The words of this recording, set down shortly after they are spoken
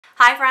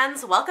Hi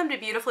friends, welcome to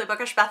Beautifully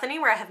Bookish Bethany,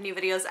 where I have new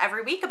videos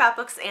every week about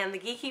books and the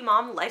geeky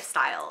mom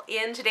lifestyle.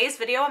 In today's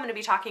video, I'm going to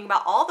be talking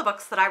about all the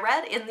books that I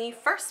read in the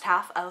first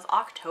half of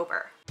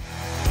October.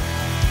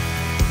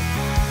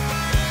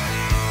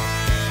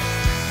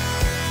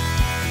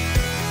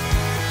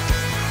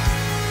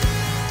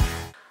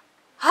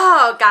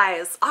 Oh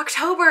guys,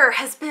 October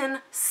has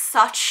been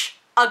such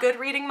a good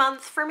reading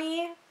month for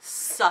me.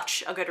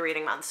 Such a good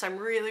reading month. So I'm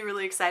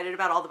really excited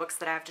about all the books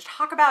that I have to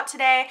talk about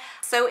today.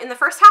 So in the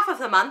first half of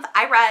the month,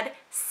 I read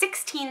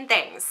 16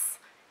 things.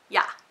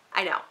 Yeah,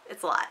 I know,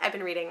 it's a lot. I've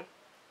been reading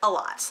a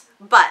lot,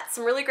 but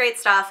some really great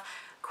stuff.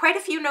 Quite a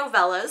few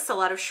novellas, so a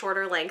lot of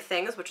shorter length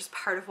things, which is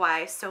part of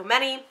why so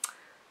many.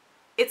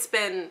 It's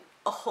been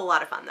a whole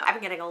lot of fun though. I've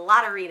been getting a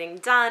lot of reading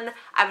done.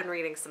 I've been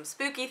reading some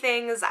spooky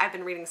things. I've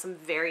been reading some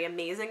very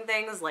amazing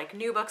things like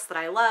new books that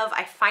I love.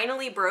 I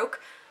finally broke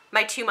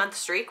my 2-month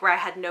streak where I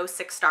had no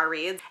 6-star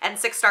reads, and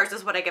 6 stars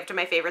is what I give to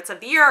my favorites of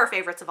the year or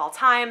favorites of all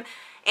time,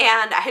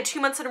 and I had 2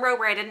 months in a row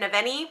where I didn't have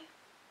any.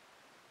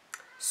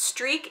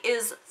 Streak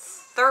is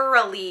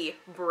thoroughly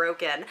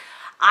broken.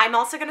 I'm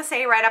also gonna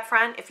say right up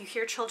front, if you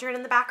hear children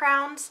in the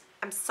background,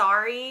 I'm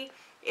sorry.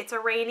 It's a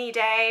rainy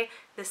day.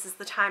 This is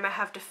the time I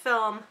have to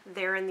film.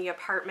 They're in the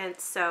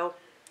apartment, so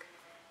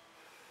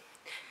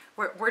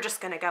we're just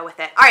gonna go with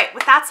it. All right,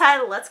 with that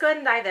said, let's go ahead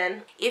and dive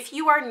in. If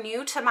you are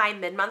new to my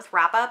mid-month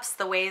wrap-ups,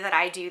 the way that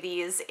I do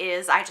these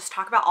is I just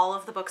talk about all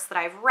of the books that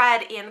I've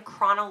read in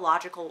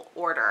chronological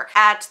order.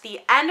 At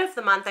the end of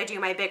the month, I do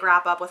my big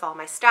wrap-up with all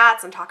my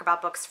stats and talk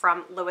about books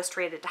from lowest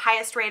rated to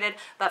highest rated,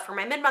 but for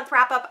my mid-month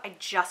wrap-up, I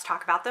just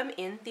talk about them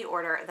in the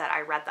order that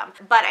I read them.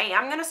 But I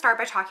am gonna start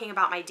by talking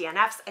about my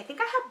DNFs. I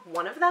think I have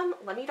one of them.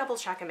 Let me double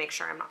check and make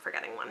sure I'm not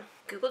forgetting one.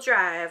 Google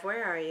Drive,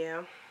 where are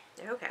you?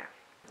 Okay.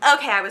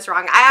 Okay, I was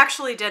wrong. I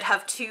actually did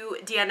have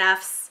 2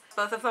 DNFs.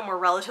 Both of them were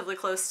relatively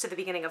close to the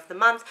beginning of the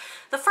month.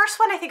 The first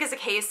one I think is a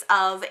case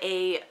of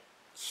a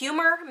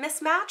humor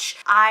mismatch.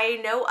 I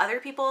know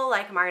other people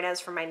like Marinez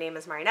from My Name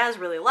is Marinez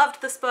really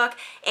loved this book,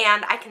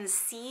 and I can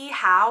see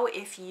how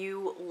if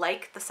you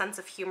like the sense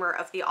of humor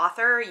of the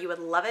author, you would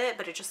love it,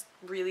 but it just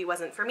really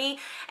wasn't for me.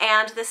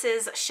 And this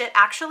is Shit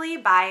Actually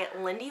by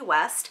Lindy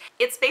West.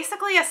 It's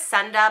basically a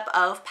send-up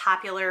of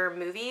popular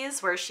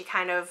movies where she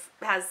kind of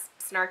has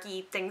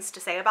snarky things to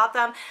say about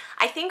them.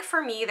 I think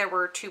for me there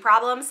were 2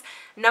 problems.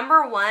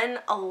 Number one,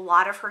 a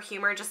lot of her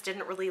humor just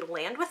didn't really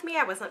land with me.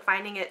 I wasn't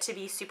finding it to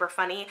be super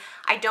funny.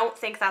 I don't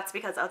think that's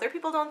because other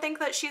people don't think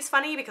that she's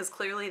funny, because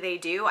clearly they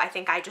do. I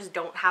think I just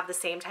don't have the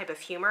same type of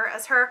humor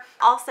as her.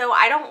 Also,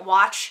 I don't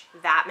watch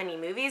that many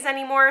movies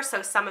anymore,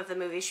 so some of the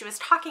movies she was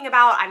talking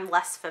about I'm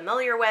less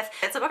familiar with.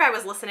 It's a book I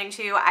was listening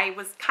to. I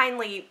was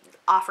kindly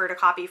offered a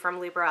copy from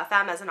Libro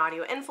FM as an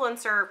audio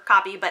influencer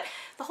copy, but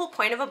the whole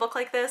point of a book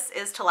like this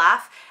is to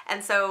laugh,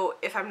 and so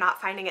if I'm not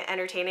finding it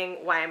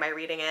entertaining, why am I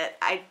reading it?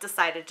 I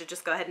decided to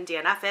just go ahead and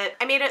DNF it.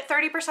 I made it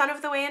 30%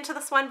 of the way into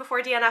this one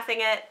before DNFing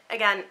it.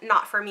 Again,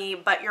 not for me,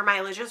 but your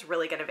mileage is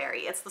really gonna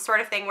vary. It's the sort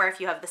of thing where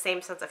if you have the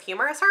same sense of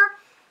humor as her,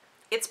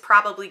 it's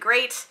probably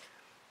great.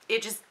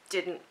 It just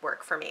didn't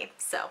work for me,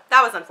 so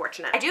that was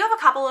unfortunate. I do have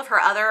a couple of her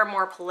other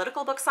more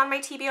political books on my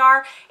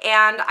TBR,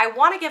 and I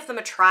want to give them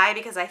a try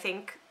because I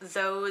think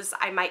those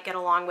I might get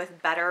along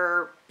with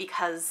better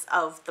because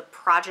of the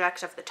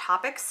project of the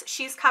topics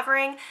she's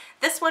covering.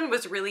 This one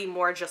was really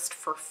more just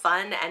for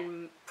fun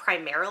and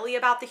primarily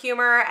about the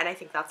humor, and I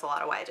think that's a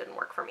lot of why it didn't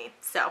work for me.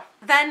 So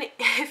then,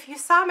 if you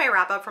saw my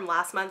wrap-up from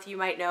last month, you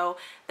might know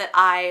that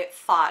I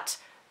thought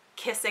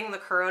Kissing the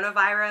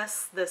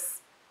Coronavirus, this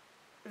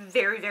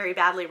very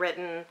badly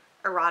written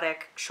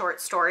erotic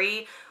short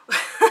story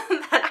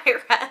that I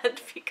read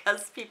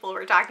because people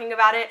were talking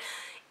about it.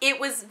 It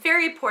was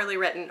very poorly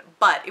written,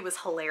 but it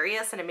was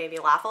hilarious and it made me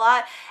laugh a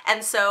lot.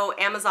 And so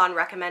Amazon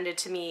recommended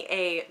to me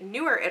a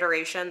newer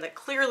iteration that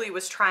clearly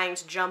was trying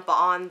to jump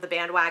on the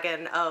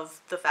bandwagon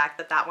of the fact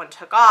that that one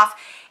took off.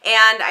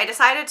 And I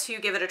decided to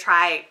give it a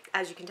try.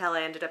 As you can tell,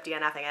 I ended up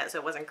DNFing it, so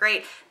it wasn't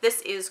great.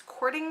 This is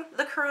Courting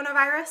the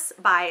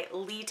Coronavirus by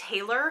Lee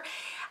Taylor.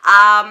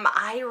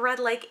 I read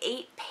like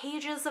 8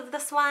 pages of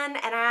this one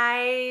and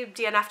I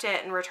DNF'd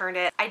it and returned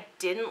it. I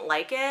didn't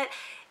like it.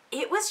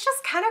 It was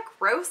just kind of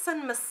gross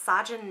and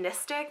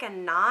misogynistic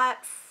and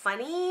not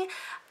funny.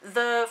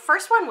 The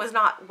first one was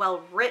not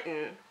well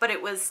written, but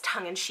it was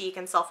tongue-in-cheek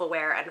and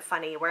self-aware and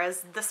funny,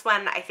 whereas this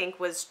one I think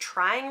was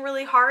trying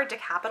really hard to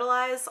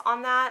capitalize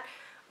on that.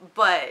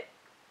 But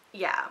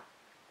yeah,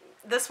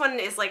 this one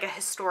is like a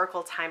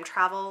historical time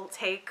travel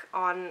take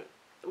on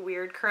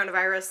weird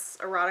coronavirus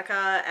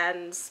erotica,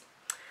 and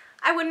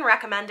I wouldn't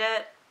recommend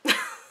it.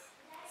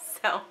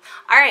 So,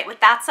 alright, with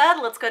that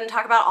said, let's go ahead and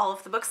talk about all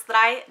of the books that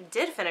I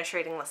did finish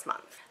reading this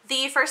month.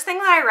 The first thing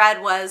that I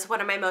read was one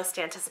of my most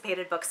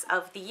anticipated books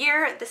of the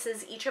year. This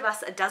is Each of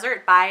Us a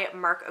Desert by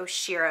Mark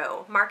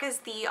Oshiro. Mark is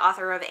the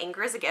author of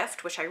Anger is a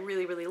Gift, which I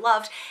really, really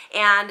loved,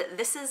 and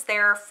this is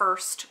their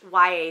first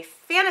YA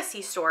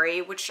fantasy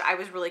story, which I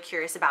was really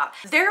curious about.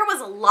 There was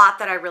a lot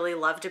that I really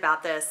loved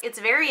about this. It's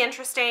very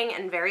interesting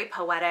and very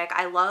poetic.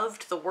 I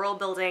loved the world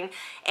building,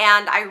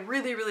 and I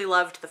really, really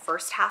loved the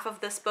first half of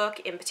this book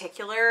in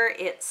particular.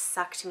 It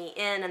sucked me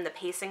in, and the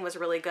pacing was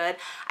really good.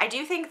 I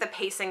do think the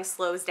pacing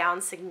slows down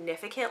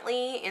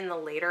significantly in the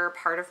later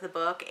part of the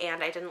book,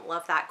 and I didn't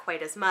love that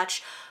quite as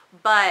much,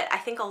 but I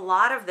think a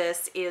lot of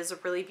this is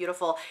really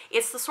beautiful.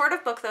 It's the sort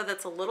of book though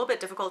that's a little bit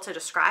difficult to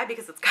describe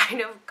because it's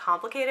kind of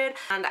complicated,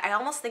 and I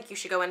almost think you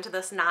should go into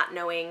this not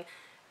knowing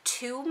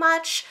too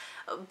much,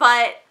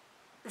 but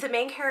the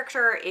main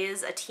character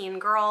is a teen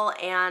girl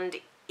and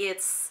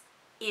it's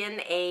in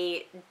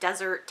a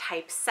desert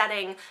type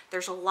setting.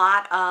 There's a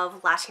lot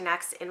of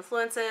Latinx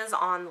influences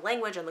on the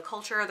language and the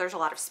culture. There's a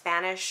lot of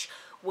Spanish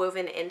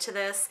woven into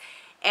this.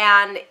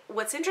 And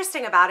what's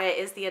interesting about it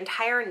is the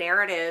entire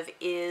narrative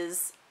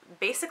is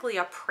basically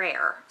a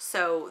prayer.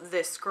 So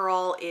this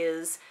girl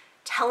is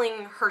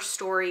telling her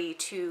story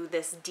to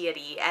this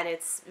deity, and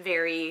it's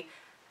very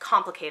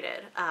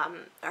complicated.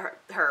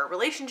 Her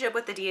relationship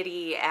with the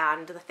deity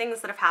and the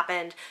things that have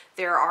happened.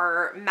 There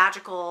are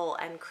magical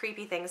and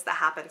creepy things that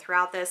happen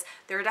throughout this.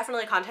 There are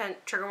definitely content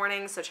trigger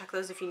warnings, so check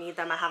those if you need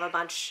them. I have a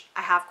bunch.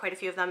 I have quite a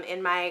few of them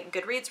in my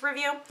Goodreads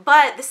review.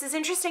 But this is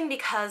interesting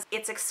because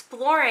it's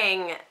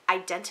exploring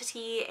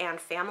identity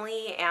and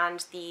family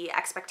and the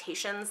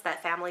expectations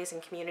that families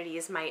and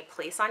communities might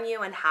place on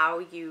you and how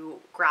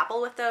you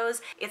grapple with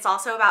those. It's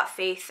also about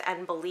faith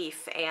and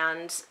belief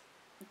and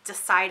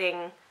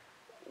deciding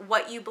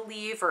what you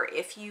believe or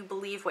if you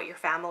believe what your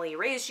family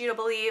raised you to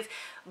believe,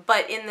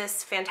 but in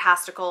this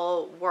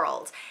fantastical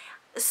world.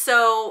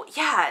 So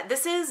yeah,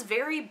 this is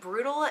very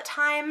brutal at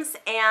times,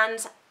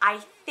 and I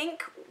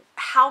think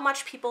how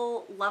much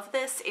people love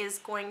this is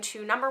going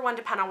to, number one,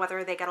 depend on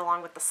whether they get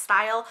along with the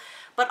style,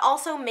 but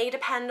also may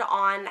depend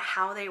on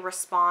how they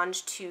respond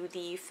to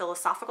the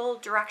philosophical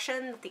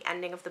direction that the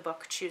ending of the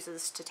book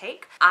chooses to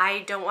take.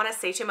 I don't want to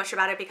say too much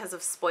about it because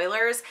of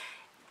spoilers.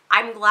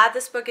 I'm glad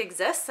this book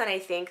exists, and I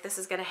think this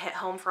is going to hit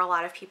home for a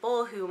lot of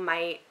people who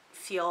might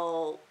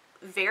feel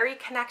very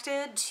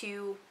connected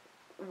to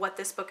what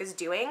this book is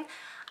doing.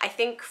 I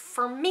think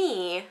for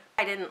me,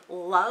 I didn't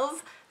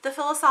love the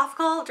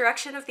philosophical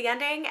direction of the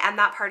ending, and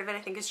that part of it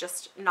I think is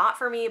just not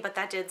for me, but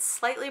that did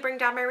slightly bring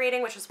down my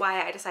rating, which is why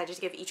I decided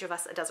to give Each of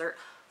Us a Desert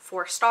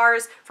 4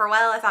 stars. For a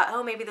while I thought,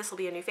 oh, maybe this will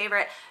be a new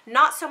favorite.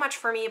 Not so much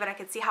for me, but I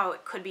could see how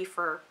it could be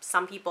for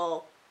some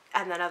people,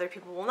 and then other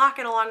people will not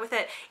get along with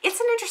it. It's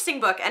an interesting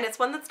book, and it's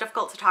one that's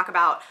difficult to talk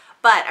about,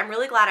 but I'm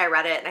really glad I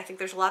read it, and I think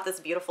there's a lot that's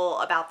beautiful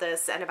about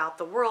this and about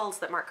the worlds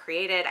that Mark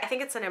created. I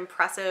think it's an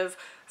impressive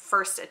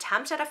first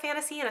attempt at a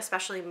fantasy, and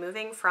especially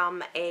moving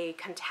from a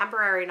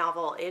contemporary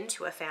novel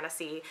into a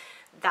fantasy,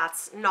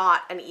 that's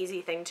not an easy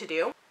thing to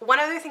do. One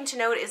other thing to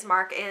note is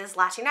Mark is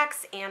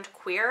Latinx and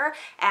queer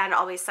and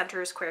always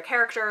centers queer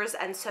characters,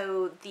 and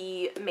so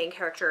the main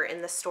character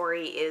in the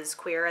story is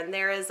queer, and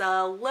there is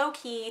a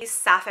low-key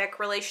sapphic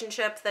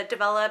relationship that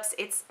develops.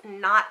 It's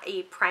not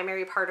a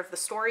primary part of the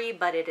story,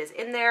 but it is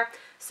in there,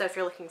 so if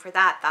you're looking for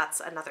that, that's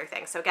another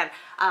thing. So again,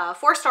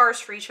 4 stars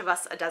for Each of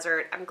Us a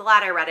Desert. I'm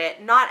glad I read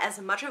it. Not as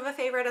much of a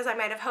favorite as I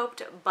might have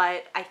hoped,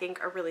 but I think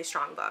a really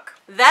strong book.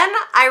 Then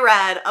I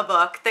read a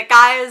book that,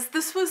 guys,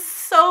 this was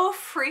so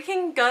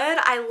freaking good.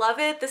 I love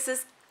it. This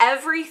is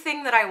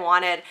everything that I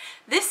wanted.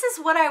 This is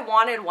what I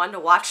wanted one to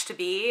watch to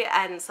be,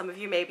 and some of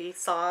you maybe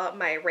saw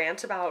my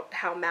rant about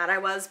how mad I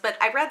was, but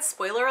I read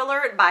Spoiler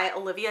Alert by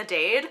Olivia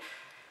Dade.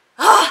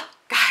 Ugh,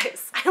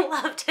 guys, I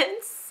loved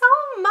it so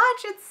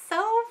much. It's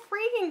so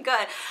freaking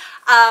good.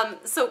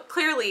 So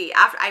clearly,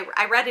 after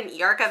I read an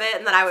e-arc of it,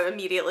 and then I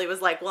immediately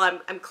was like, well,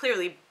 I'm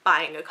clearly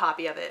buying a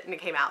copy of it, and it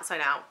came out, so I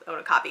now own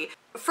a copy.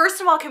 First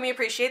of all, can we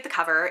appreciate the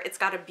cover? It's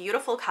got a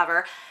beautiful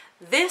cover.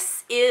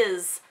 This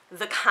is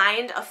the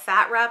kind of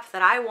fat rep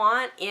that I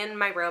want in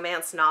my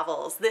romance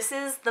novels. This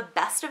is the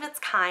best of its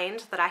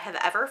kind that I have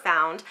ever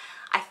found.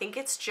 I think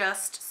it's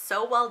just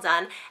so well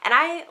done, and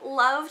I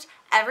loved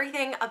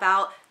everything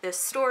about this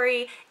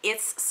story.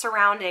 It's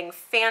surrounding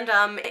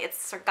fandom.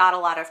 It's got a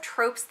lot of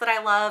tropes that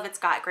I love. It's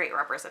got great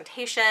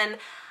representation.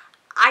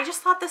 I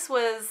just thought this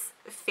was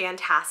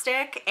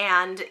fantastic,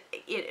 and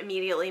it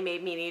immediately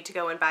made me need to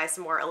go and buy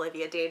some more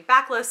Olivia Dade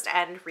backlist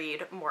and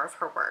read more of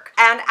her work.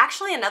 And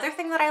actually, another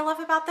thing that I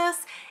love about this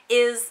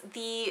is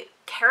the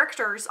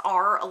characters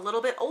are a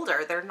little bit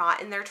older. They're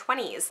not in their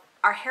 20s.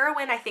 Our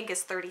heroine, I think,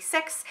 is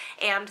 36,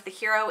 and the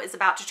hero is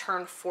about to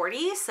turn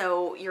 40,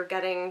 so you're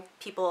getting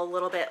people a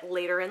little bit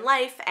later in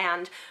life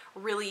and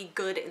really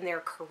good in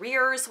their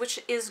careers, which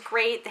is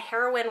great. The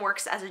heroine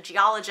works as a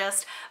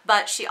geologist,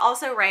 but she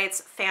also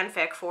writes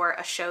fanfic for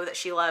a show that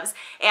she loves.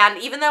 And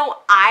even though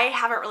I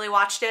haven't really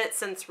watched it,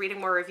 since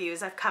reading more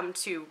reviews, I've come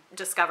to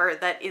discover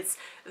that it's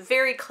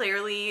very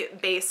clearly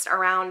based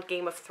around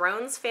Game of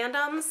Thrones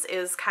fandoms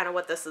is kind of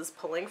what this is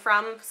pulling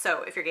from.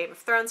 So if you're a Game of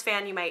Thrones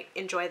fan, you might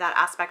enjoy that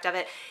aspect of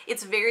it.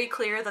 It's very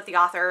clear that the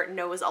author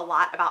knows a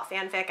lot about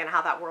fanfic and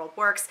how that world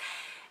works.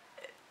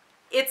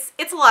 It's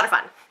a lot of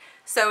fun.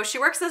 So she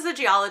works as a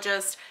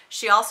geologist,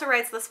 she also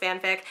writes this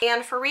fanfic,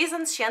 and for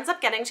reasons she ends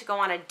up getting to go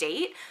on a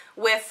date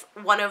with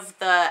one of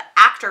the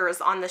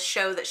actors on the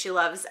show that she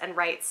loves and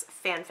writes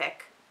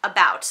fanfic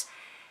about.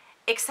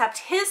 Except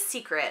his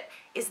secret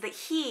is that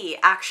he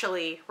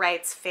actually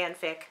writes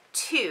fanfic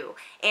too,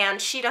 and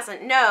she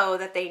doesn't know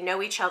that they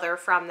know each other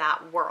from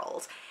that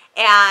world.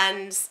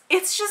 And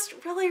it's just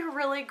really,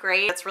 really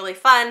great. It's really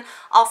fun.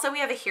 Also, we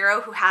have a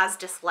hero who has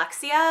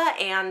dyslexia,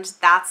 and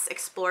that's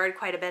explored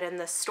quite a bit in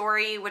this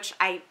story, which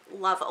I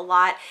love a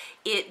lot.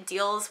 It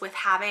deals with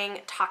having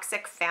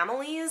toxic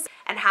families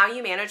and how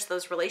you manage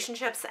those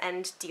relationships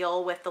and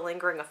deal with the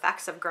lingering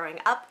effects of growing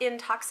up in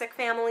toxic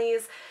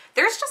families.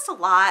 There's just a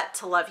lot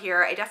to love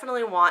here. I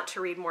definitely want to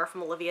read more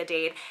from Olivia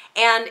Dade,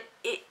 and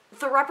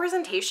the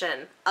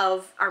representation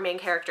of our main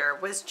character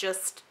was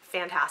just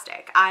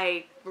fantastic.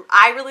 I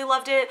really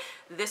loved it.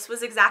 This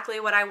was exactly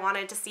what I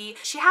wanted to see.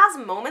 She has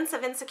moments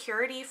of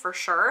insecurity for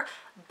sure,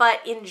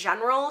 but in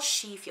general,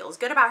 she feels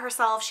good about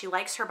herself. She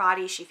likes her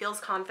body. She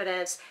feels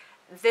confident.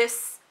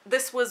 This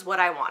was what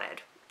I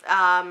wanted.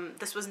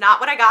 This was not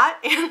what I got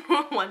in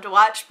One to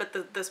Watch,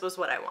 but this was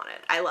what I wanted.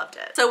 I loved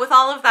it. So with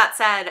all of that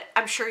said,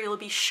 I'm sure you'll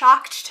be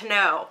shocked to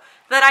know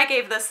that I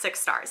gave this 6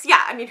 stars.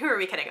 Yeah, I mean, who are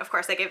we kidding? Of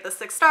course I gave this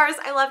 6 stars.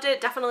 I loved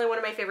it. Definitely one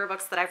of my favorite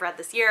books that I've read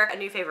this year. A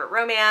new favorite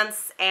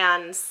romance,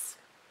 and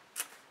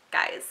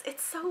guys,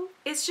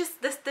 it's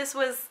just, this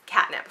was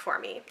catnip for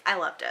me. I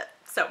loved it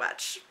so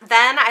much.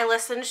 Then I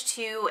listened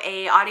to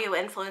a audio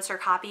influencer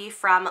copy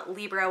from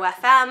Libro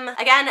FM.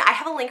 Again, I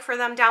have a link for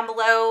them down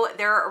below.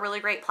 They're a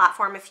really great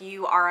platform if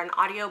you are an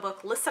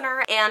audiobook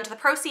listener, and the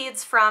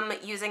proceeds from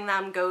using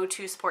them go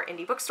to support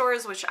indie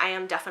bookstores, which I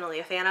am definitely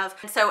a fan of.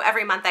 And so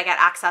every month I get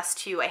access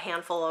to a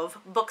handful of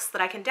books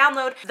that I can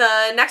download.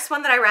 The next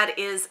one that I read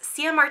is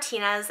Cia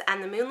Martinez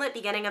and the Moonlit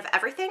Beginning of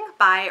Everything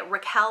by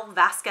Raquel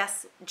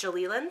Vasquez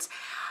Jaliland.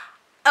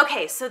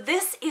 Okay, so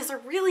this is a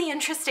really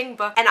interesting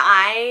book, and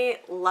I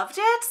loved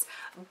it,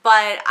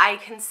 but I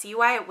can see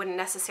why it wouldn't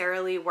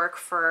necessarily work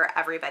for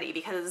everybody,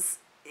 because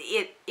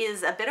it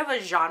is a bit of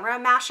a genre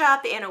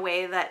mashup in a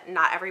way that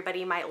not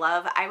everybody might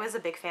love. I was a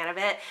big fan of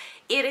it.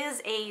 It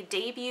is a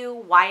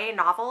debut YA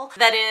novel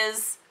that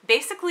is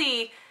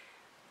basically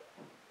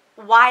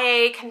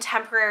YA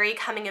contemporary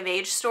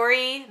coming-of-age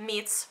story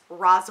meets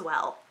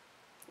Roswell,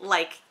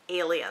 like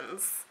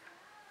Aliens.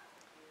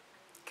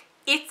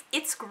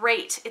 It's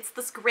great. It's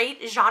this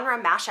great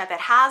genre mashup.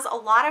 It has a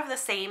lot of the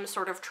same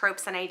sort of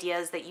tropes and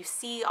ideas that you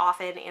see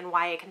often in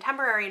YA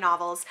contemporary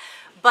novels,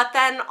 but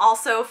then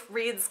also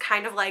reads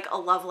kind of like a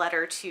love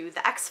letter to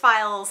the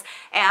X-Files,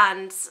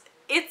 and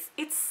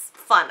it's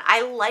fun.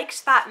 I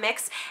liked that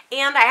mix,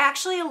 and I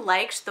actually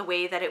liked the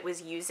way that it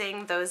was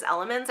using those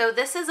elements. So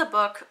this is a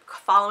book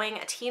following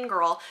a teen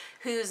girl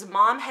whose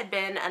mom had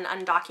been an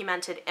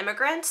undocumented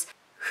immigrant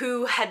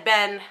who had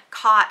been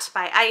caught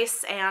by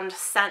ICE and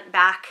sent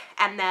back,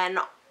 and then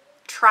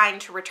trying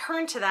to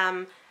return to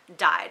them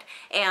died.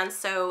 And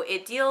so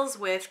it deals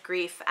with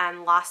grief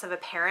and loss of a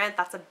parent.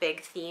 That's a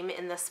big theme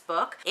in this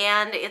book.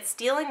 And it's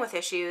dealing with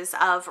issues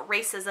of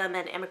racism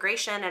and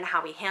immigration and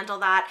how we handle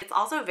that. It's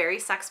also very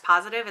sex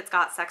positive. It's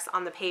got sex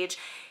on the page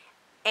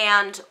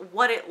and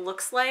what it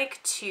looks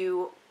like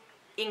to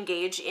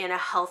engage in a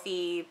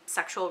healthy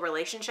sexual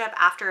relationship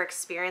after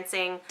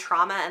experiencing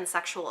trauma and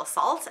sexual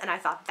assault, and I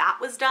thought that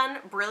was done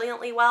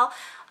brilliantly well.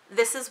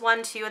 This is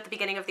one too, at the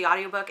beginning of the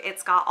audiobook,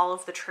 it's got all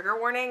of the trigger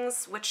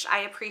warnings, which I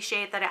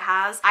appreciate that it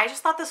has. I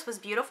just thought this was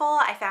beautiful.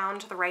 I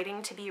found the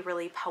writing to be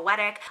really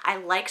poetic. I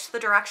liked the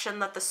direction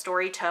that the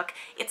story took.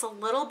 It's a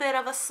little bit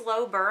of a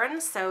slow burn,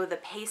 so the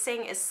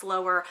pacing is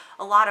slower.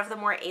 A lot of the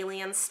more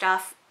alien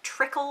stuff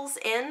trickles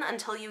in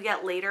until you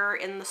get later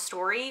in the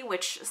story,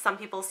 which some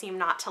people seem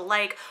not to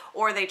like,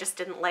 or they just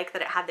didn't like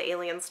that it had the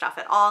alien stuff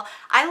at all.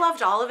 I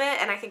loved all of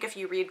it, and I think if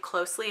you read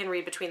closely and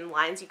read between the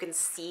lines, you can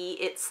see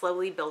it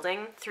slowly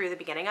building through the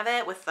beginning of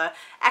it with the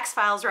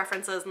X-Files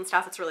references and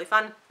stuff. It's really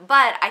fun.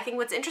 But I think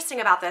what's interesting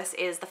about this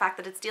is the fact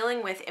that it's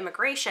dealing with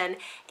immigration,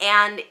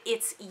 and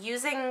it's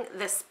using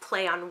this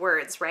play on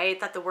words, right?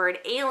 That the word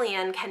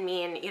alien can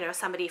mean, you know,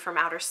 somebody from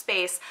outer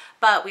space,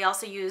 but we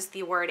also use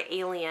the word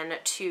alien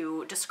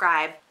to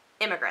describe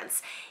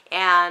immigrants.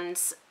 And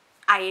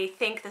I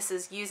think this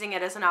is using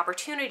it as an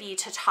opportunity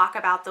to talk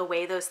about the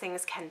way those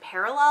things can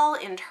parallel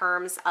in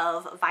terms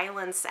of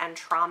violence and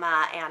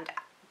trauma and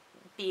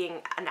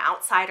being an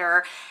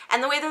outsider,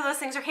 and the way that those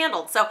things are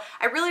handled. So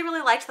I really,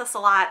 really liked this a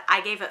lot.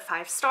 I gave it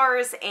 5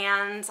 stars,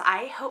 and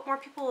I hope more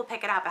people will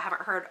pick it up. I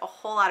haven't heard a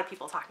whole lot of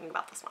people talking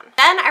about this one.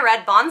 Then I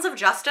read Bonds of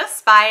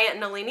Justice by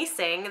Nalini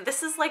Singh.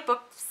 This is like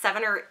book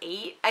 7 or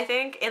 8, I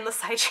think, in the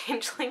Side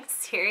Changeling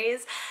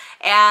series.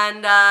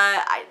 And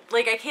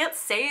I can't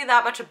say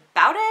that much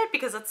about it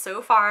because it's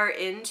so far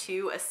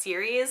into a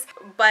series,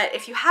 but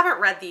if you haven't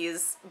read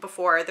these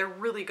before, they're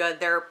really good.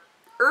 They're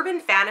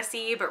urban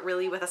fantasy, but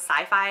really with a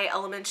sci-fi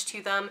element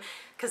to them,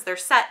 because they're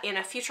set in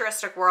a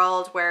futuristic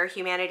world where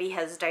humanity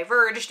has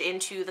diverged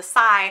into the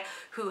Psi,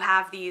 who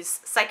have these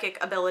psychic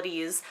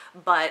abilities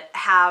but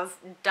have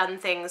done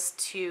things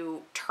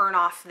to turn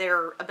off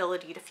their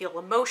ability to feel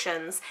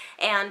emotions,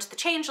 and the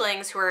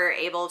changelings, who are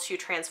able to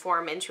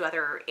transform into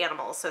other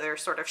animals. So they're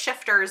sort of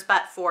shifters,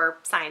 but for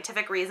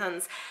scientific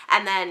reasons,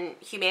 and then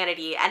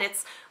humanity. And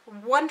it's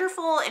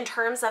wonderful in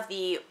terms of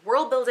the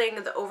world building,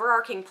 the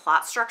overarching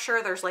plot structure.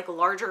 There's like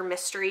larger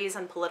mysteries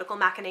and political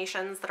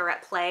machinations that are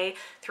at play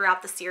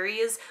throughout the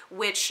series,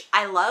 which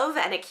I love,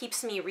 and it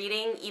keeps me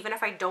reading even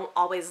if I don't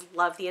always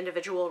love the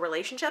individual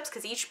relationships,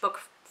 because each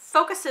book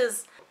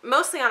focuses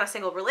mostly on a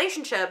single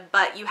relationship,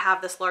 but you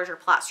have this larger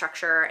plot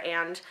structure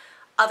and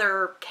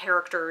other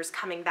characters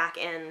coming back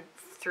in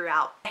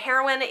throughout. The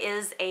heroine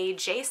is a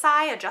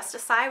J-Psi, a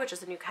Justice Psi, which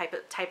is a new type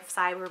of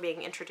Psi we're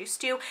being introduced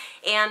to,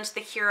 and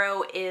the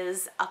hero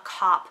is a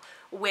cop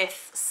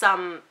with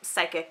some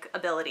psychic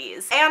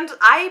abilities. And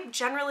I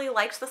generally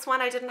liked this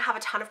one. I didn't have a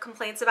ton of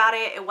complaints about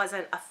it. It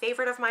wasn't a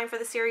favorite of mine for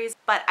the series,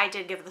 but I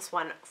did give this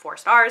one 4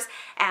 stars,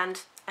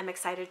 and I'm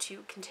excited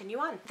to continue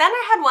on. Then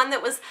I had one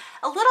that was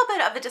a little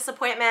bit of a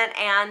disappointment,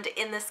 and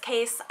in this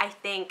case, I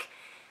think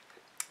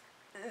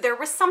there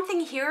was something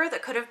here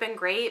that could have been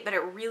great, but it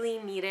really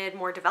needed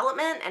more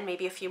development and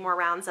maybe a few more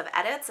rounds of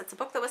edits. It's a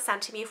book that was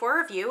sent to me for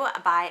review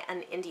by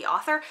an indie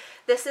author.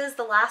 This is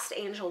The Last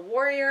Angel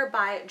Warrior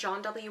by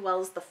John W.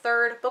 Wells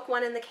III, book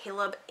 1 in the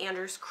Caleb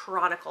Andrews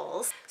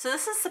Chronicles. So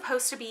this is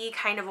supposed to be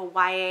kind of a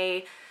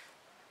YA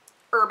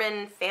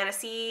urban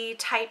fantasy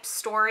type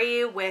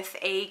story with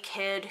a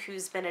kid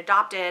who's been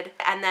adopted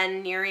and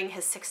then nearing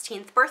his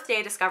 16th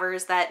birthday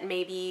discovers that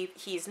maybe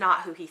he's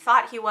not who he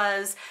thought he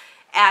was.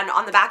 And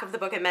on the back of the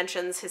book, it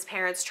mentions his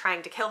parents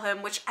trying to kill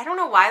him, which I don't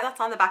know why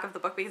that's on the back of the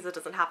book because it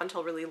doesn't happen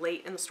until really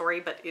late in the story,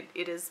 but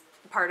it is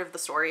part of the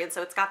story. And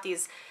so it's got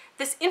this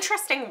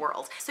interesting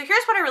world. So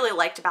here's what I really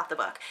liked about the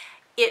book.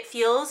 It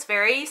feels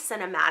very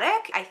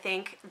cinematic. I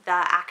think the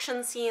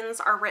action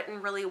scenes are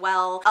written really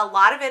well. A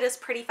lot of it is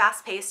pretty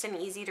fast-paced and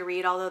easy to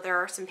read, although there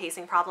are some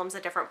pacing problems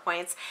at different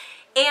points.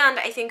 And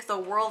I think the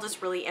world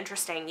is really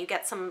interesting. You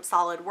get some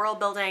solid world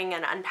building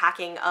and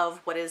unpacking of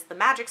what is the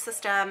magic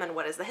system and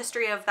what is the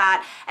history of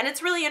that. And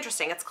it's really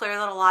interesting. It's clear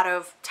that a lot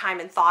of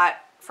time and thought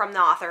from the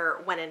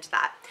author went into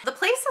that. The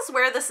places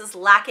where this is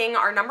lacking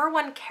are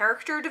 #1,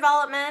 character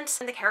development.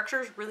 And the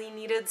characters really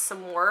needed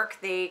some work.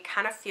 They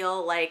kind of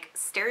feel like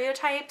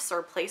stereotypes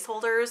or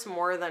placeholders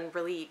more than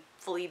really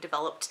fully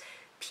developed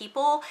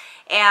people.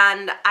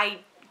 And I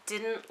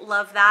didn't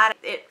love that.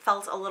 It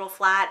felt a little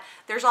flat.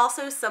 There's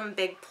also some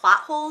big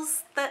plot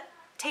holes that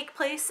take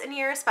place in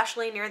here,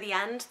 especially near the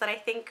end, that I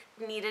think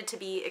needed to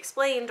be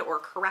explained or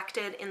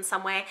corrected in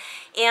some way.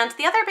 And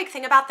the other big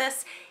thing about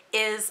this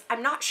is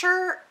I'm not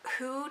sure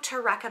who to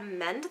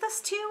recommend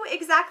this to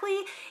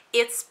exactly.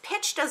 It's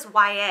pitched as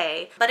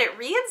YA, but it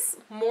reads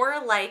more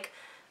like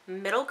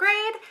middle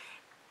grade,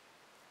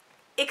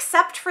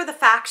 except for the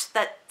fact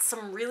that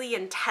some really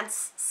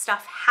intense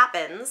stuff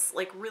happens,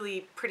 like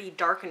really pretty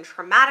dark and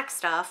traumatic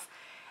stuff,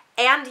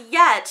 and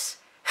yet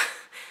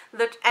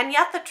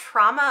the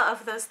trauma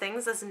of those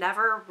things is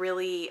never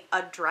really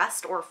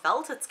addressed or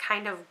felt. It's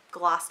kind of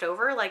glossed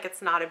over, like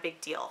it's not a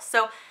big deal.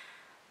 So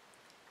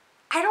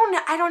I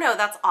don't know,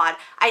 that's odd.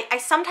 I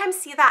sometimes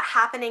see that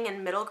happening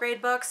in middle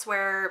grade books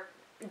where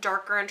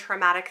darker and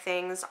traumatic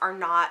things are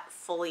not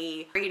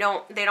fully, or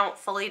they don't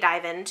fully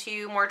dive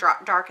into more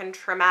dark and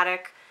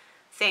traumatic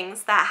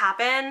things that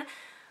happen.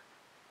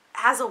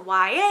 As a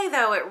YA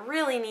though, it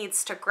really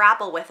needs to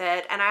grapple with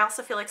it, and I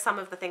also feel like some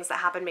of the things that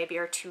happen maybe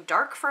are too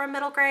dark for a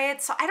middle grade.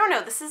 So I don't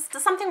know, this is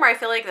something where I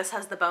feel like this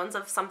has the bones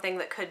of something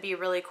that could be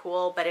really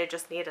cool, but it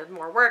just needed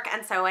more work,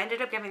 and so I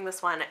ended up giving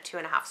this one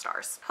 2.5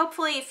 stars.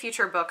 Hopefully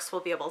future books will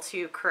be able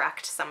to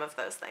correct some of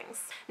those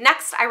things.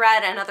 Next, I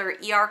read another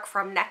e-arc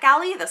from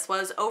NetGalley. This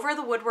was Over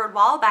the Woodward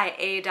Wall by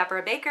A.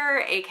 Deborah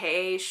Baker,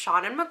 aka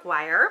Seanan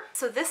McGuire.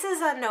 So this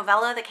is a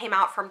novella that came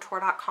out from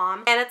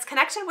Tor.com, and it's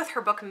connected with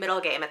her book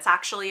Middle Game. It's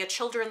actually a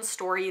children's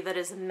story that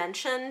is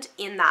mentioned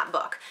in that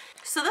book.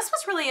 So this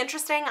was really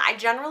interesting. I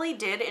generally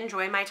did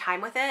enjoy my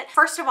time with it.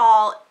 First of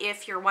all,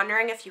 if you're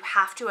wondering if you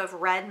have to have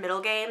read Middle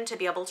Game to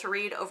be able to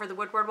read Over the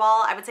Woodward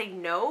Wall, I would say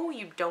no,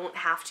 you don't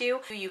have to.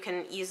 You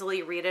can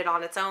easily read it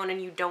on its own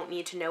and you don't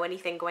need to know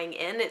anything going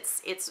in.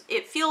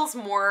 It feels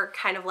more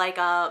kind of like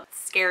a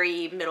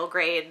scary middle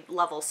grade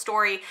level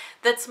story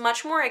that's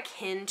much more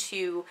akin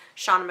to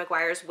Seanan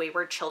McGuire's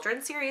Wayward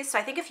Children series. So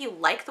I think if you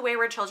like the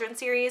Wayward Children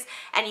series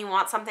and you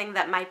want something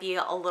that might be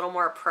a little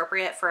more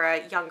appropriate for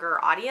a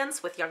younger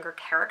audience with younger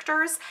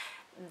characters,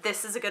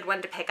 this is a good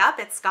one to pick up.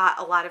 It's got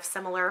a lot of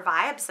similar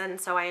vibes, and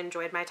so I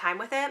enjoyed my time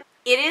with it.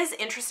 It is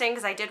interesting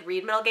because I did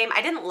read Middle Game.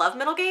 I didn't love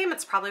Middle Game.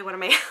 It's probably one of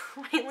my,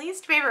 my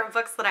least favorite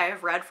books that I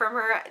have read from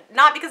her.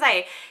 Not because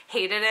I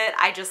hated it,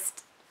 I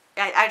just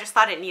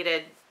thought it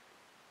needed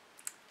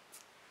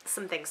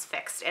some things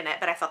fixed in it,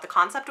 but I thought the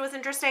concept was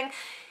interesting.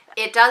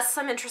 It does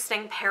some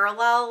interesting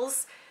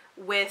parallels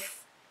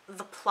with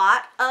the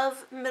plot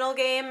of Middle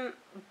Game,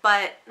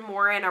 but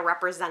more in a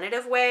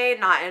representative way,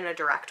 not in a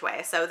direct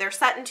way. So they're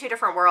set in two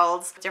different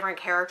worlds, different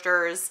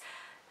characters.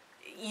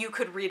 You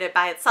could read it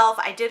by itself.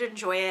 I did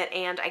enjoy it,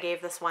 and I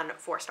gave this one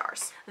 4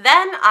 stars.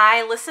 Then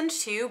I listened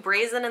to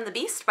Brazen and the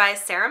Beast by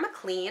Sarah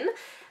MacLean.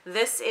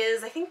 This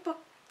is, I think, book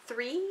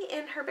 3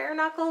 in her Bare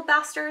Knuckle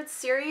Bastards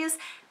series.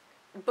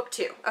 Book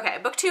 2. Okay,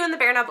 book 2 in the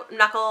Bare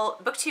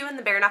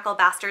Knuckle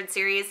Bastards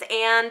series,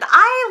 and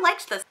I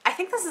liked this. I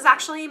think this is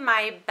actually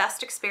my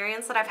best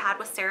experience that I've had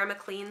with Sarah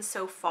MacLean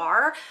so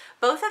far.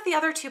 Both of the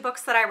other 2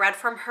 books that I read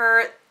from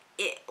her,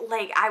 it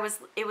was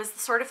the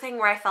sort of thing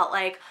where I felt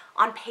like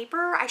on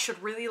paper I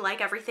should really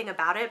like everything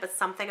about it, but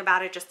something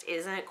about it just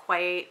isn't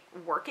quite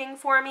working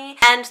for me.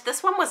 And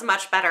this one was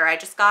much better. I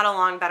just got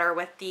along better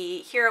with the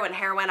hero and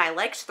heroine. I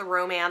liked the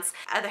romance.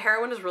 The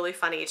heroine is really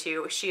funny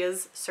too. She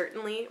is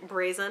certainly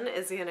brazen,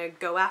 is gonna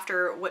go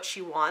after what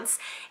she wants,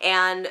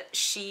 and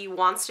she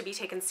wants to be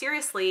taken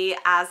seriously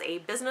as a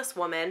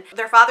businesswoman.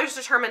 Their father's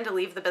determined to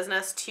leave the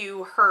business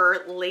to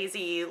her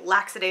lazy,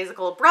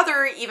 lackadaisical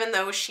brother, even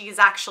though she's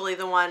actually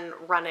the one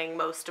running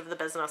most of the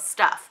business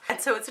stuff.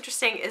 And so what's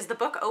interesting is the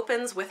book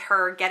opens with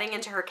her getting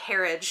into her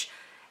carriage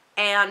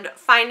and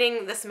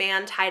finding this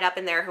man tied up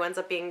in there who ends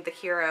up being the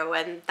hero,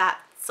 and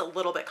that's a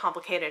little bit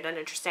complicated and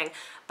interesting.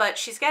 But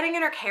she's getting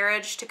in her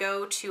carriage to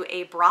go to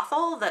a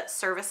brothel that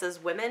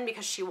services women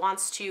because she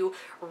wants to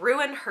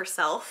ruin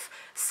herself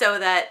so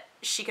that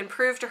she can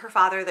prove to her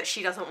father that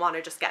she doesn't want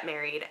to just get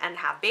married and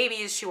have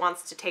babies. She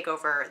wants to take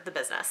over the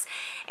business.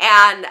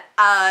 And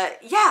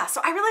yeah,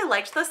 so I really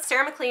liked this.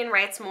 Sarah MacLean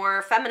writes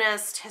more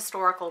feminist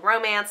historical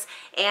romance,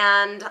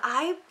 and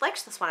I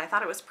liked this one. I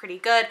thought it was pretty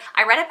good.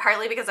 I read it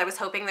partly because I was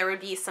hoping there would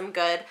be some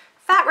good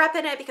fat rep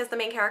in it because the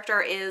main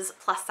character is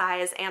plus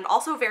size and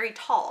also very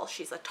tall.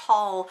 She's a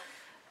tall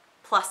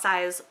plus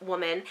size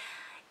woman.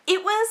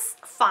 It was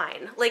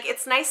fine. Like,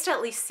 it's nice to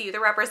at least see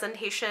the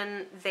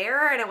representation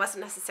there, and it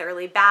wasn't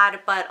necessarily bad,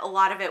 but a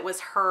lot of it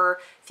was her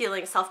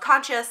feeling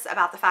self-conscious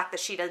about the fact that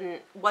she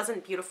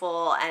wasn't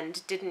beautiful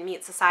and didn't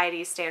meet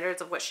society's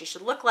standards of what she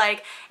should look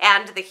like,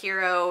 and the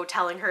hero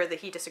telling her that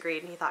he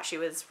disagreed and he thought she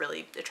was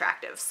really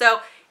attractive.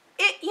 So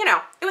it, you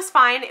know, it was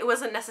fine. It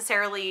wasn't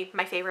necessarily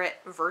my favorite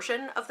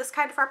version of this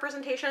kind of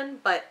representation,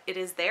 but it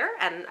is there,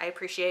 and I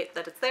appreciate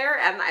that it's there,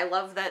 and I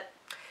love that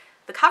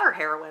the cover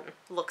heroine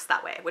looks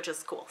that way, which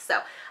is cool. So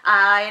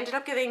I ended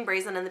up giving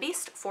Brazen and the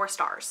Beast 4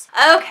 stars.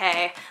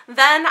 Okay,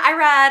 then I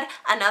read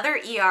another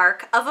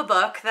e-arc of a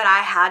book that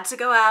I had to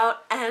go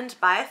out and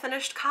buy a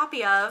finished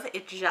copy of.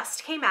 It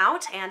just came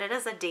out, and it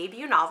is a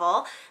debut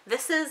novel.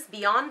 This is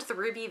Beyond the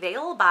Ruby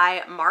Veil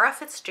by Mara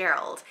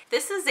Fitzgerald.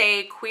 This is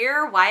a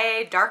queer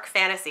YA dark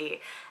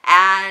fantasy,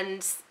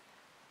 and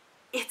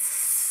it's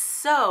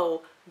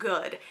so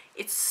good.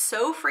 It's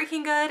so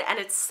freaking good, and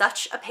it's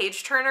such a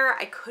page turner.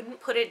 I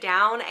couldn't put it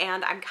down,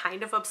 and I'm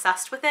kind of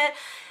obsessed with it.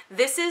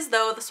 This is,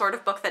 though, the sort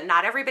of book that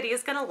not everybody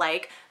is gonna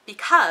like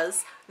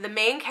because the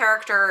main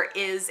character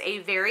is a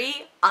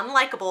very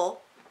unlikable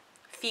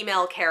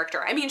female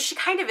character. I mean, she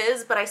kind of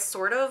is, but I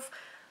sort of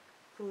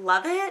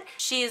love it.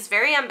 She's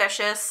very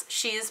ambitious,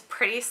 she's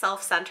pretty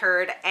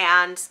self-centered,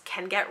 and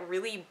can get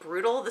really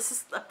brutal. This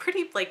is a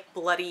pretty, like,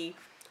 bloody,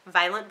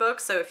 violent book,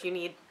 so if you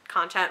need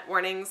content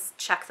warnings,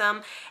 check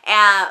them.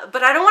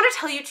 But I don't want to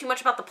tell you too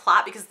much about the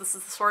plot because this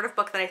is the sort of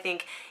book that I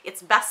think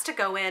it's best to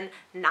go in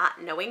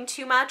not knowing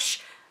too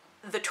much.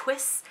 The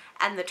twists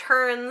and the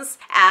turns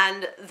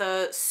and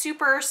the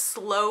super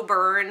slow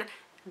burn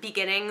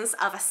beginnings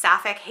of a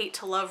sapphic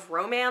hate-to-love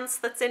romance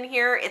that's in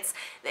here.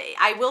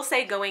 I will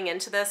say going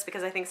into this,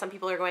 because I think some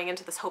people are going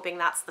into this hoping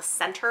that's the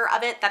center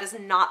of it, that is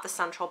not the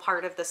central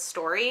part of this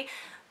story.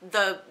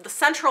 The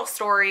central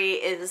story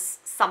is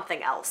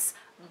something else.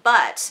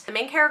 But the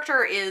main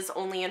character is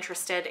only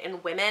interested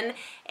in women,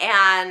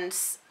 and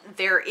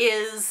there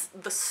is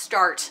the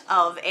start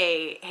of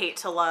a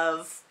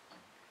hate-to-love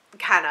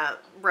kind of,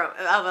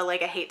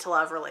 like a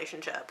hate-to-love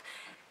relationship.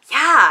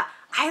 Yeah,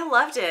 I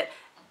loved it.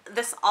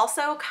 This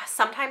also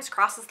sometimes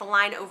crosses the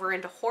line over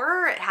into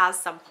horror. It has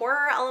some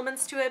horror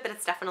elements to it, but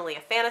it's definitely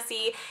a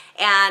fantasy.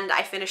 And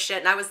I finished it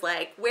and I was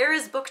like, where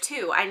is book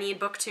 2? I need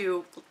book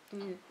 2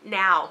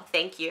 now,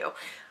 thank you.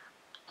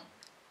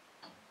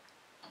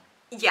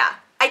 Yeah,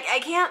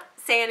 I can't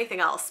say anything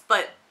else,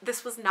 but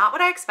this was not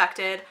what I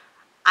expected.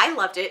 I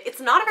loved it.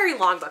 It's not a very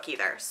long book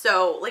either,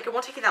 so like it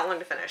won't take you that long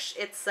to finish.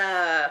 It's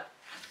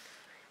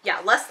yeah,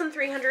 less than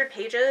 300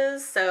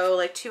 pages, so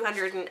like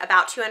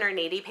about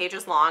 280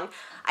 pages long.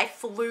 I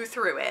flew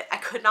through it. I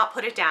could not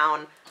put it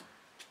down.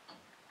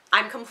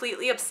 I'm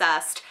completely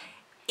obsessed.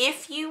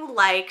 if you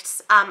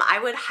liked, I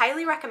would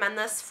highly recommend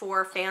this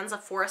for fans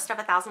of Forest of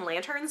a Thousand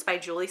Lanterns by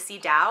Julie C.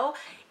 Dow.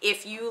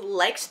 If you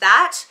liked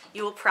that,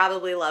 you will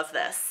probably love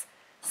this.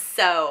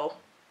 So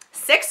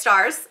 6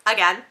 stars,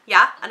 again,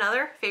 yeah,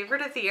 another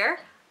favorite of the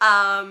year.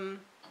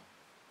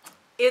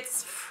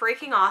 It's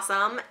freaking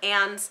awesome,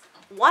 and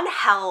one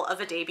hell of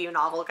a debut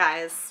novel,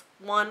 guys.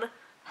 One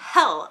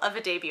hell of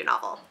a debut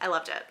novel. I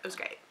loved it. It was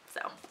great.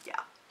 So yeah,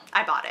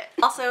 I bought it.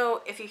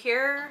 Also, if you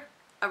hear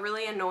a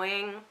really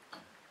annoying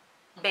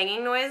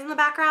banging noise in the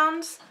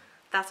background,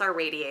 that's our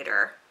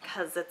radiator,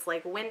 because it's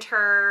like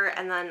winter,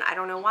 and then I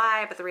don't know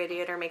why, but the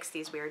radiator makes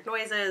these weird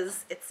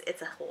noises.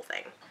 It's a whole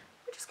thing.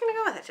 We're just gonna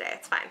go with it today.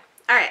 It's fine.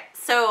 All right,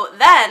 so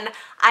then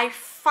I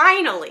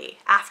finally,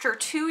 after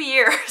 2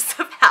 years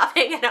of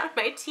having it on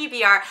my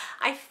TBR,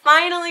 I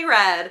finally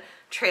read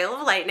Trail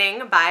of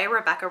Lightning by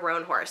Rebecca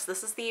Roanhorse.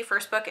 This is the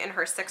first book in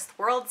her 6th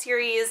World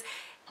series.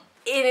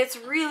 And it's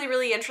really,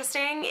 really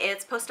interesting.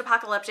 It's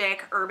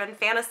post-apocalyptic urban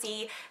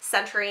fantasy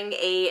centering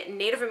a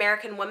Native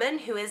American woman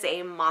who is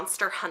a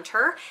monster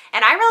hunter.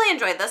 And I really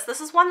enjoyed this.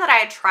 This is one that I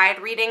had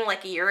tried reading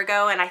like a year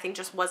ago and I think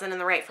just wasn't in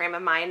the right frame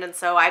of mind, and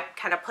so I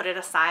kind of put it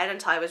aside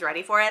until I was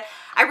ready for it.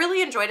 I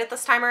really enjoyed it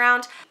this time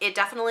around. It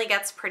definitely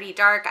gets pretty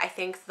dark. I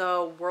think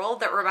the world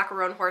that Rebecca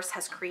Roanhorse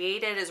has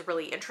created is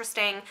really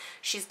interesting.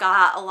 She's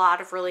got a lot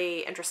of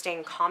really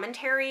interesting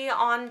commentary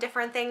on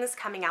different things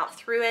coming out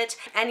through it.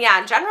 And yeah,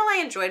 in general,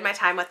 I enjoyed my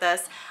time with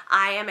this.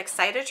 I am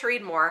excited to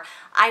read more.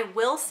 I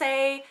will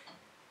say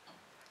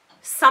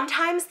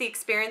sometimes the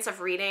experience of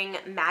reading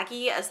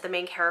Maggie as the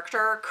main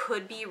character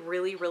could be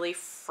really, really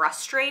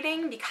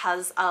frustrating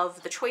because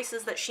of the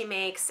choices that she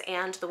makes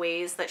and the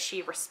ways that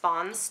she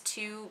responds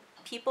to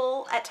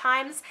people at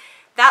times.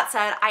 That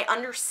said, I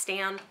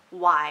understand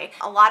why.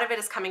 A lot of it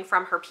is coming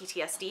from her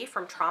PTSD,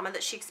 from trauma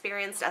that she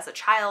experienced as a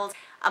child,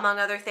 among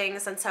other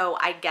things, and so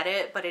I get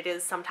it, but it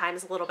is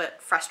sometimes a little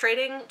bit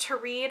frustrating to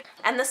read.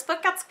 And this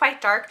book gets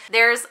quite dark.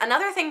 There's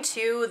another thing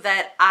too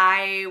that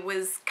I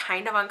was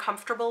kind of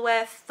uncomfortable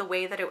with, the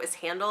way that it was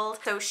handled.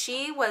 So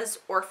she was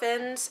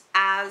orphaned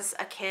as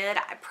a kid.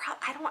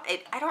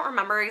 I don't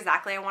remember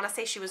exactly. I want to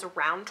say she was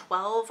around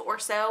 12 or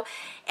so,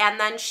 and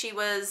then she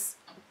was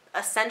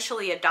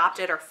essentially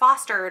adopted or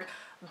fostered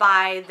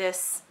by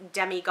this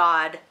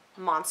demigod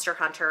monster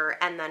hunter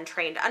and then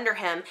trained under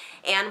him.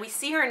 And we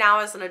see her now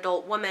as an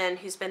adult woman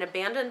who's been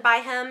abandoned by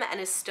him and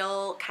is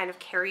still kind of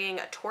carrying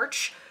a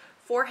torch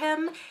for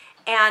him.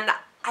 And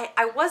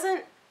I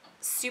wasn't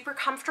super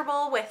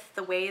comfortable with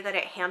the way that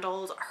it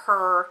handled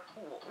her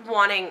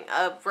wanting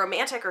a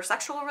romantic or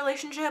sexual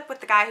relationship with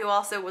the guy who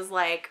also was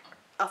like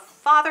a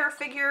father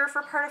figure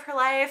for part of her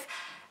life.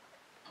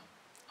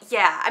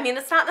 Yeah, I mean,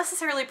 it's not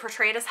necessarily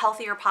portrayed as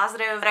healthy or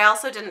positive, but I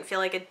also didn't feel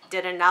like it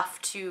did enough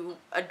to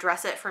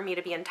address it for me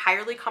to be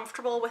entirely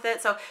comfortable with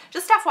it. So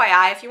just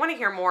FYI, if you want to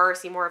hear more or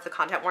see more of the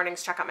content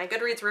warnings, check out my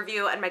Goodreads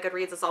review, and my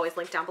Goodreads is always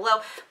linked down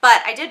below.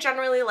 But I did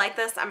generally like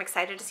this. I'm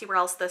excited to see where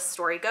else this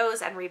story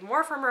goes and read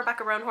more from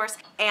Rebecca Roanhorse,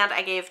 and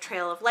I gave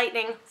Trail of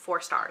Lightning 4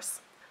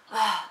 stars.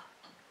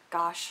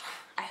 Gosh,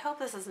 I hope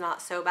this is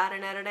not so bad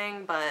in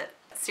editing, but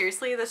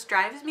seriously, this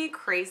drives me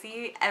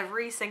crazy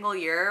every single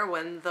year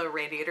when the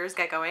radiators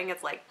get going.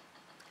 It's like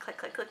click,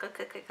 click, click, click,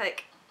 click, click,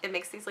 click. It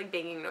makes these like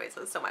banging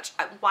noises so much.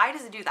 Why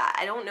does it do that?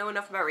 I don't know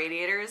enough about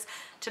radiators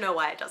to know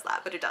why it does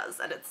that, but it does,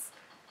 and it's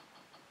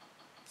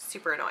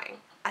super annoying.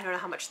 I don't know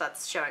how much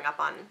that's showing up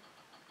on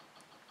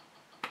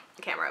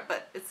the camera,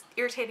 but it's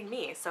irritating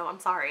me, so I'm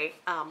sorry.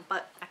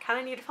 But I kind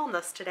of need to film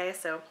this today,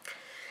 so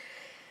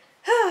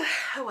oh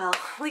well,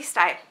 at least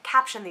I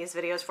caption these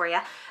videos for you.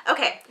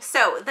 Okay,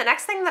 so the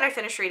next thing that I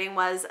finished reading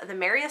was The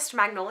Merriest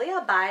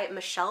Magnolia by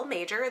Michelle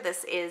Major.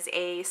 This is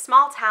a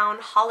small town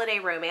holiday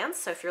romance,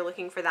 so if you're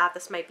looking for that,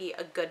 this might be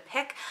a good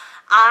pick.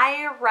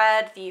 I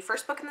read the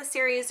first book in the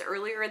series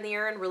earlier in the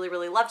year and really,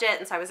 really loved it,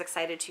 and so I was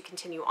excited to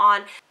continue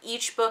on.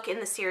 Each book in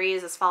the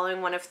series is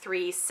following one of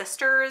 3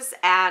 sisters,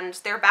 and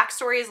their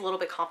backstory is a little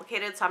bit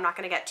complicated, so I'm not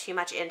going to get too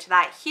much into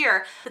that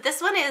here. But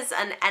this one is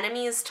an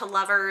enemies to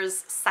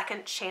lovers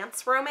second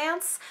chance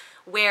romance,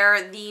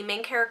 where the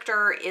main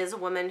character is a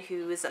woman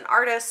who's an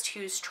artist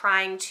who's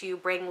trying to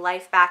bring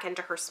life back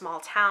into her small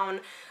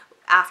town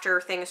after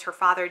things her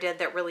father did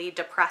that really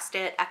depressed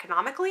it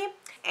economically.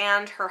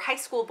 And her high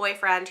school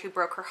boyfriend, who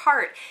broke her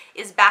heart,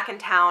 is back in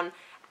town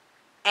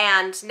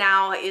and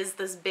now is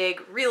this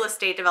big real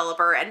estate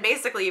developer, and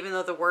basically, even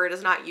though the word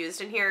is not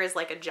used in here, is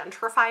like a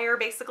gentrifier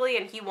basically,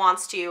 and he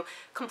wants to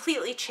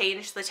completely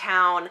change the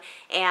town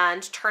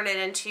and turn it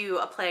into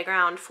a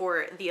playground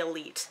for the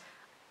elite,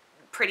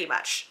 pretty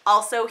much.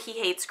 Also, he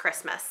hates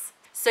Christmas.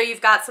 So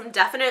you've got some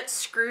definite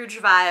Scrooge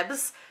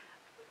vibes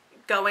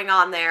going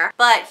on there,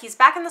 but he's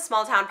back in the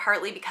small town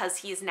partly because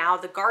he's now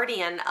the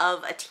guardian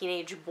of a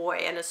teenage boy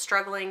and is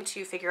struggling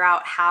to figure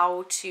out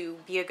how to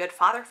be a good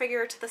father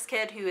figure to this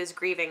kid who is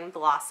grieving the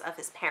loss of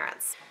his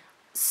parents.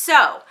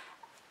 So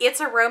It's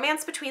a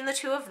romance between the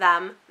two of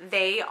them.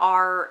 They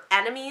are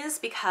enemies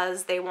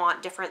because they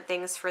want different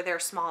things for their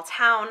small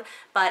town,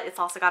 but it's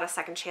also got a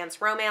second chance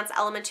romance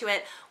element to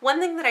it. One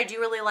thing that I do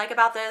really like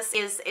about this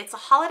is it's a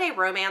holiday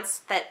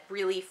romance that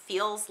really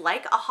feels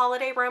like a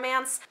holiday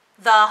romance.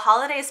 The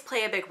holidays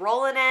play a big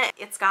role in it.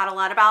 It's got a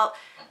lot about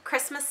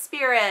Christmas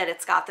spirit.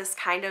 It's got this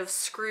kind of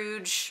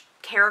Scrooge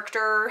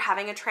character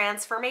having a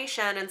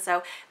transformation, and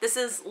so this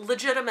is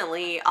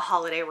legitimately a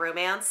holiday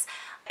romance.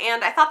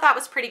 And I thought that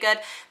was pretty good.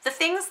 The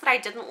things that I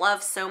didn't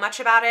love so much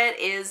about it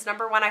is,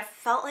 number one, I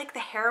felt like the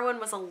heroine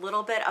was a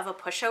little bit of a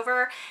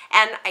pushover,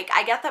 and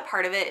I get that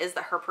part of it is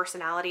that her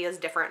personality is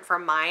different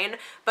from mine,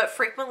 but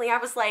frequently I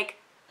was like,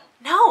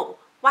 no,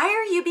 why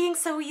are you being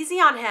so easy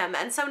on him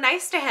and so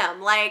nice to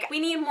him? Like, we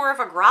need more of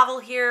a grovel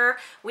here.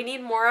 We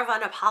need more of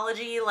an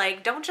apology.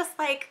 Like, don't just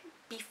like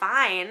be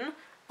fine.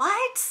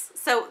 What?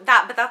 So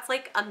but that's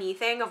like a me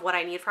thing of what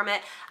I need from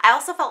it. I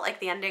also felt like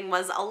the ending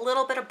was a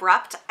little bit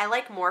abrupt. I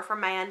like more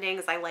from my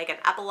endings. I like an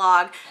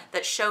epilogue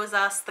that shows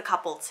us the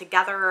couple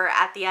together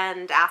at the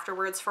end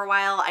afterwards for a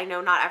while. I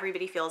know not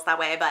everybody feels that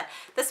way, but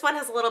this one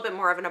has a little bit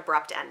more of an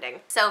abrupt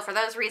ending. So for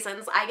those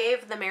reasons, I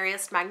gave The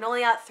Merriest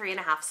Magnolia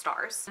 3.5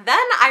 stars. Then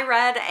I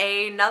read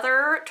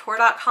another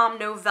Tor.com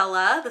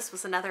novella. This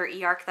was another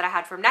e-arc that I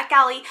had from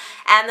NetGalley,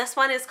 and this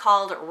one is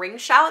called Ring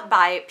Shout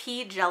by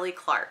P. Jelly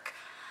Clark.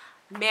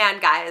 Man,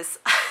 guys,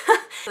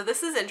 so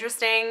this is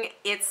interesting.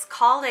 It's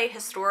called a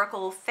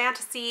historical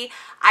fantasy.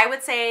 I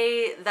would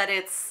say that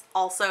it's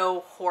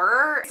also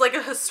horror. It's like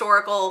a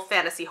historical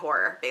fantasy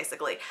horror,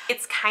 basically.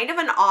 It's kind of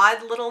an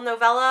odd little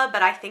novella,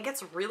 but I think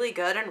it's really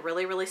good and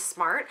really, really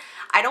smart.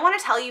 I don't want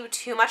to tell you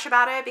too much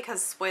about it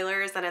because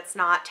spoilers, and it's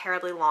not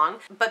terribly long,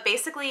 but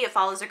basically it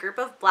follows a group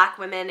of Black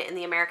women in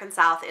the American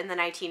South in the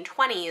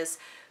 1920s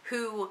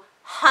who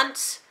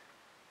hunt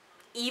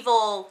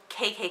evil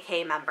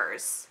KKK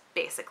members,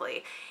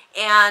 basically.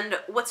 And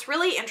what's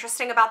really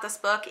interesting about this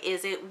book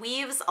is it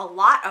weaves a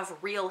lot of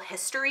real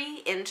history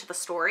into the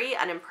story,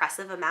 an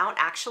impressive amount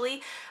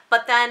actually,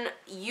 but then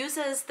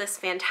uses this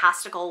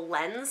fantastical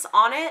lens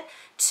on it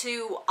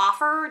to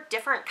offer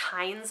different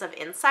kinds of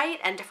insight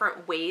and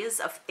different ways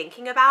of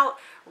thinking about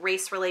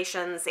race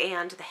relations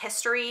and the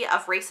history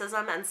of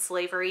racism and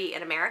slavery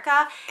in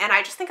America. And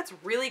I just think it's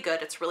really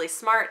good. It's really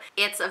smart.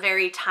 It's a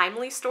very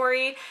timely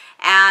story,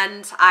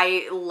 and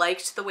I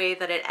liked the way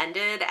that it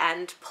ended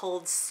and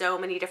pulled so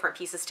many different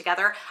pieces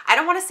together. I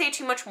don't want to say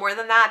too much more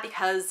than that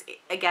because,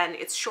 again,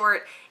 it's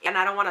short and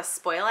I don't want to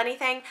spoil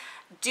anything.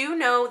 Do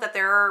know that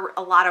there are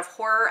a lot of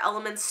horror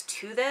elements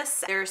to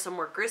this. There are some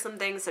more gruesome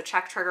things, so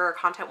check trigger or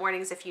content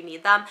warnings if you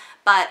need them.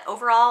 But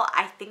overall,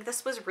 I think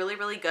this was really,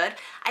 really good.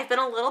 I've been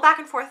a little back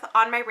and forth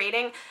on my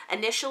rating.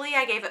 Initially,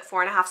 I gave it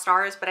 4.5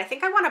 stars, but I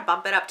think I want to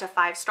bump it up to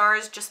 5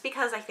 stars just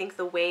because I think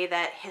the way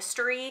that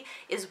history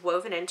is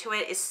woven into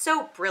it is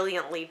so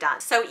brilliantly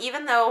done. So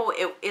even though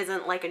it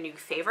isn't like a new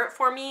favorite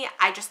for me,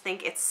 I just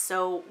think it's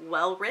so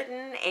well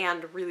written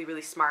and really,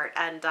 really smart,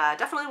 and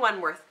definitely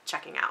one worth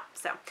checking out.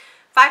 So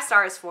 5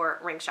 stars for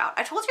Ring Shout.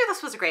 I told you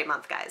this was a great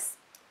month, guys.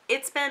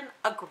 It's been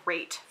a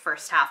great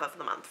first half of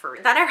the month for me.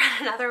 Then I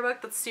read another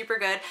book that's super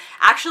good.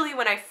 Actually,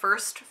 when I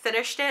first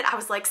finished it, I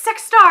was like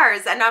 6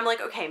 stars, and I'm like,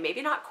 okay,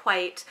 maybe not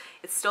quite.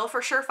 It's still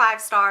for sure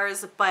 5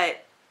 stars,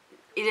 but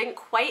it didn't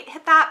quite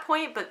hit that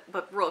point,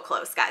 but real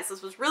close, guys.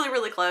 This was really,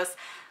 really close.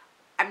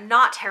 I'm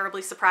not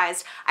terribly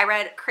surprised. I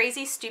read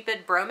Crazy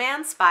Stupid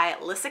Bromance by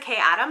Lyssa Kay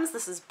Adams.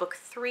 This is book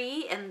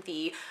 3 in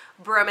the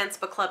Bromance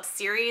Book Club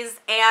series,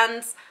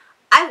 and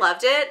I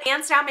loved it.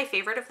 Hands down my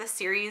favorite of this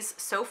series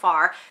so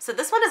far. So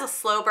this one is a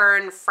slow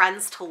burn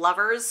friends to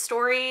lovers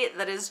story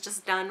that is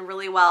just done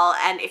really well.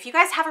 And if you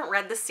guys haven't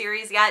read this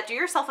series yet, do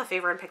yourself a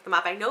favor and pick them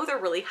up. I know they're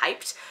really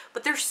hyped,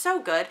 but they're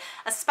so good,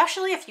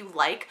 especially if you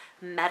like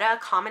meta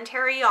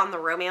commentary on the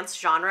romance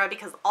genre,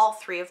 because all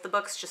 3 of the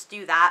books just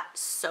do that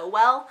so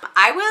well.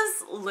 I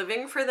was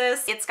living for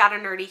this. It's got a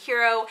nerdy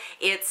hero.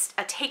 It's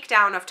a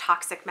takedown of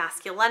toxic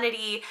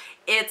masculinity.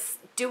 It's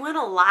doing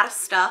a lot of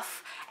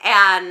stuff,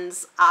 and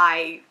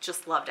I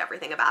just loved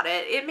everything about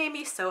it. It made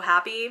me so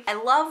happy. I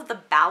love the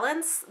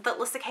balance that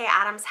Lyssa Kay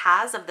Adams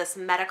has of this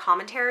meta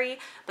commentary,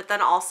 but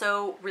then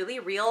also really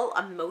real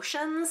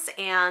emotions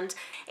and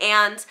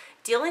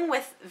dealing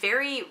with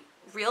very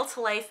real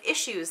to life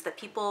issues that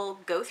people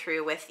go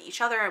through with each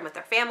other and with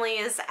their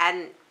families.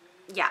 And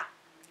yeah,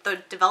 the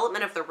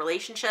development of the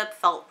relationship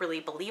felt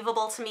really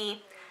believable to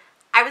me.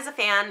 I was a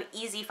fan.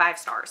 Easy 5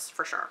 stars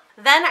for sure.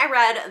 Then I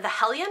read The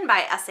Hellion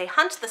by S.A.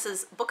 Hunt. This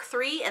is book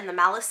 3 in the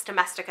Malus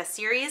Domestica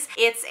series.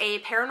 It's a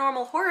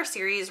paranormal horror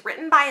series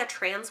written by a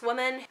trans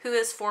woman who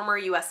is former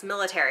US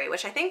military,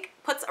 which I think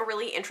puts a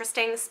really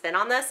interesting spin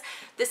on this.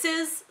 This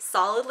is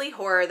solidly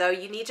horror, though.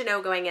 You need to know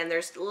going in.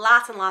 There's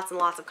lots and lots and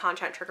lots of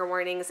content trigger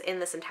warnings in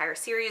this entire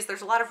series.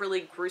 There's a lot of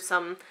really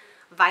gruesome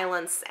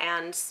violence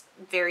and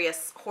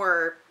various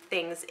horror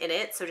things in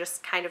it, so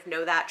just kind of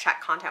know that.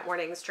 Check content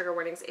warnings, trigger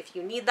warnings if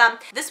you need them.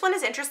 This one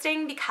is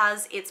interesting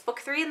because it's book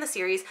 3 in the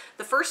series.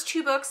 The first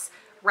 2 books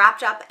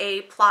wrapped up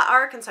a plot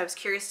arc, and so I was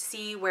curious to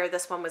see where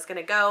this one was going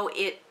to go.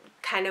 It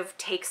kind of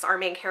takes our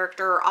main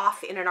character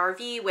off in an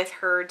RV with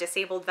her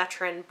disabled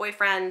veteran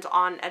boyfriend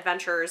on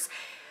adventures,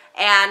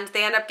 and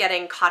they end up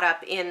getting caught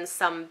up in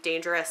some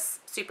dangerous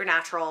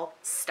supernatural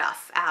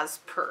stuff as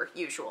per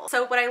usual.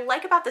 So what I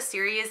like about the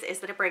series is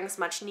that it brings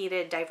much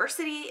needed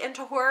diversity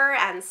into horror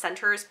and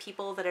centers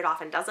people that it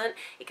often doesn't.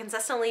 It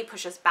consistently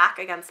pushes back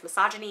against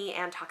misogyny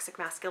and toxic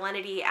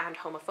masculinity and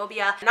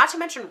homophobia, not to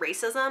mention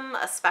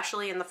racism,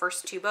 especially in the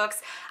first 2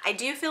 books. I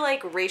do feel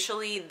like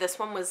racially this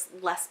one was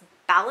less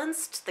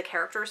balanced. The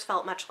characters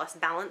felt much less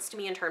balanced to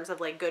me in terms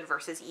of like good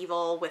versus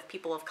evil with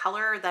people of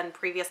color than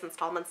previous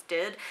installments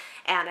did,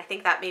 and I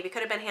think that maybe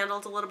could have been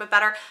handled a little bit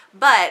better,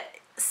 but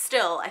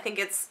still I think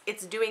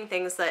it's doing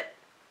things that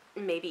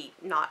maybe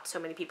not so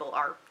many people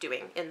are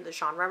doing in the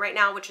genre right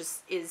now, which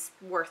is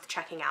worth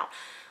checking out.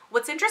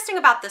 What's interesting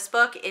about this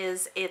book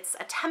is it's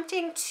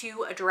attempting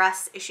to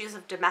address issues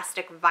of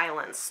domestic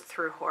violence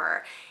through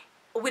horror,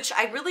 which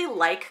I really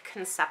like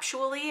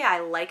conceptually. I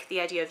like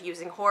the idea of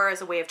using horror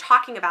as a way of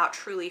talking about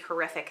truly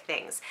horrific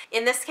things.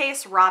 In this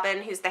case,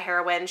 Robin, who's the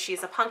heroine,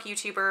 she's a punk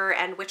YouTuber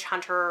and witch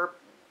hunter,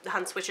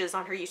 hunts witches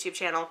on her YouTube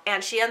channel,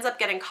 and she ends up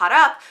getting caught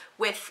up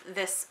with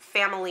this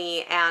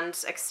family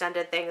and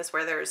extended things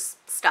where there's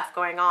stuff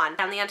going on.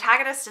 And the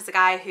antagonist is a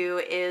guy who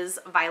is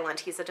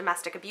violent. He's a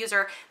domestic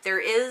abuser. There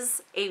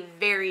is a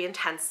very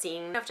intense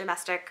scene of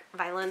domestic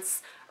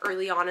violence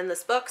early on in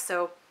this book,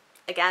 so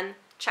again,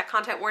 check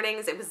content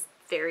warnings. It was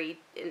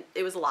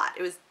a lot.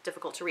 It was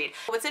difficult to read.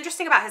 What's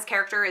interesting about his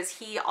character is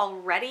he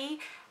already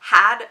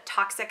had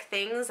toxic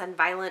things and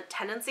violent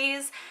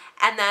tendencies,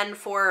 and then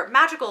for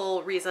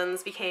magical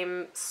reasons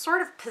became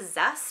sort of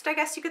possessed, I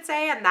guess you could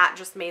say, and that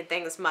just made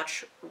things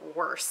much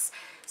worse.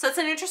 So it's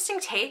an interesting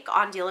take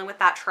on dealing with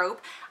that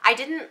trope. I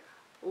didn't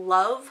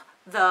love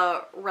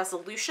the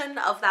resolution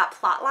of that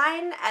plot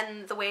line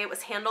and the way it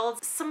was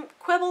handled. Some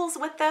quibbles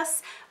with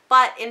this,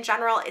 but in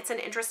general, it's an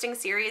interesting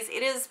series.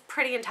 It is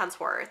pretty intense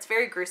horror. It's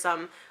very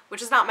gruesome,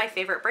 which is not my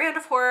favorite brand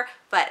of horror,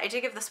 but I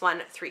did give this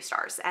one 3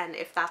 stars. And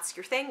if that's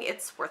your thing,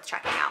 it's worth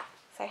checking out.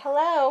 Say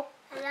hello.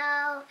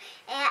 Hello.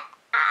 And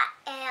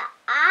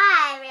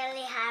I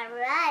really have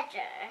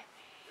Roger.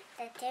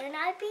 That do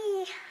not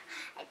be.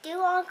 I do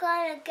want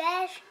to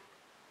get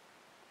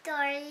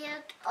 3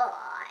 years old.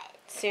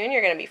 Soon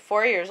you're going to be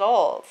 4 years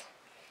old.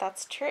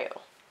 That's true.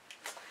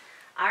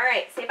 All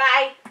right, say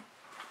bye.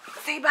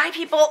 Say bye,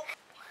 people.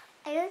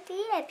 I don't see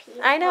it,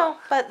 people. I know,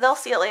 but they'll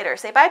see it later.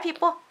 Say bye,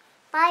 people.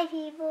 Bye,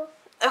 people.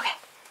 Okay.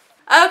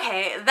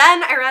 Okay,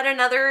 then I read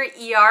another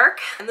e-arc,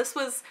 and this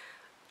was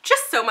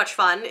just so much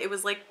fun. It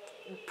was like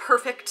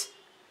perfect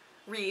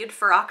read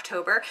for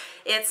October.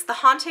 It's The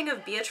Haunting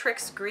of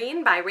Beatrix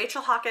Green by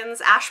Rachel Hawkins,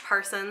 Ash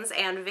Parsons,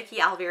 and Vicky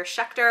Alvear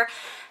Schechter.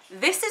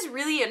 This is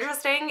really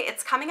interesting.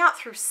 It's coming out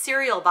through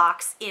Serial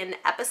Box in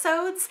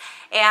episodes,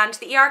 and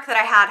the e-arc that I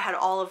had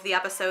all of the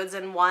episodes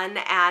in one,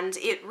 and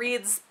it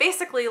reads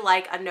basically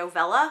like a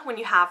novella when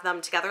you have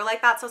them together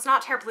like that, so it's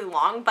not terribly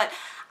long, but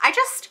I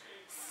just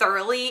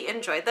thoroughly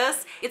enjoyed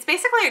this. It's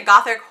basically a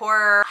gothic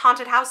horror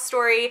haunted house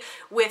story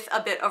with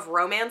a bit of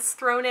romance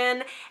thrown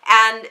in,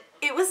 and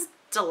it was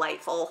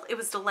delightful. It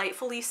was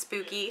delightfully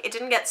spooky. It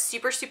didn't get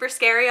super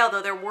scary,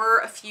 although there were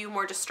a few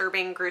more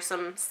disturbing,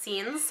 gruesome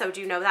scenes, so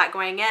do know that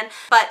going in.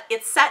 But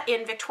it's set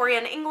in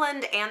Victorian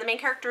England, and the main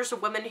character is a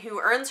woman who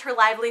earns her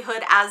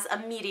livelihood as a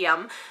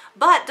medium,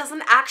 but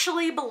doesn't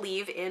actually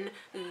believe in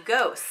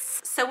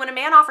ghosts. So when a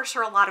man offers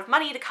her a lot of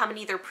money to come and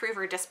either prove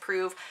or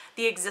disprove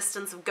the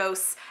existence of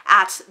ghosts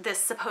at this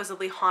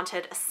supposedly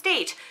haunted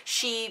estate,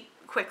 she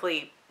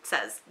quickly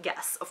says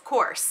yes, of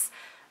course.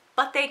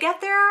 But they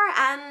get there,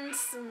 and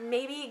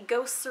maybe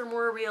ghosts are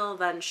more real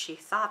than she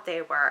thought they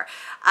were.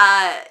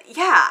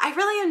 Yeah, I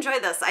really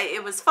enjoyed this.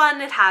 It was fun.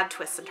 It had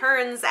twists and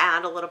turns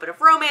and a little bit of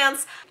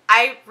romance.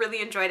 I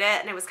really enjoyed it,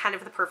 and it was kind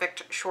of the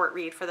perfect short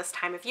read for this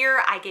time of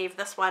year. I gave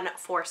this one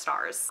 4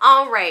 stars.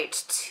 All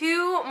right,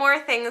 2 more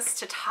things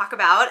to talk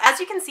about. As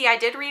you can see, I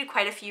did read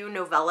quite a few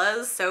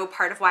novellas, so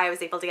part of why I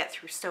was able to get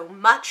through so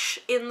much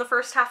in the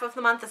first half of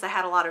the month is I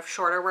had a lot of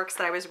shorter works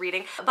that I was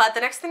reading. But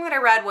the next thing that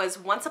I read was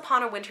Once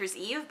Upon a Winter's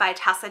Eve by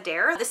Tessa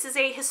Dare. This is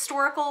a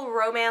historical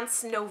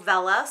romance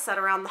novella set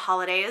around the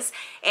holidays,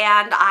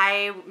 and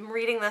I'm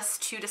reading this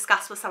to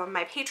discuss with some of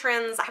my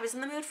patrons. I was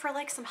in the mood for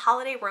like some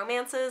holiday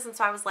romances, and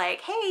so I was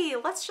like, hey,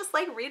 let's just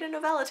like read a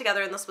novella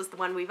together, and this was the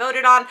one we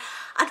voted on.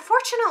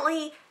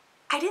 Unfortunately,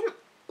 I didn't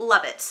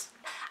love it.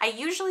 I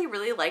usually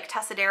really like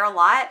Tessa Dare a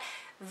lot.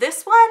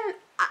 This one,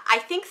 I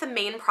think the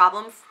main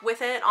problem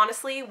with it,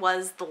 honestly,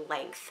 was the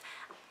length.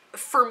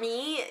 For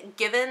me,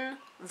 given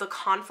the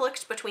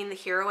conflict between the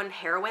hero and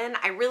heroine,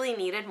 I really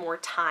needed more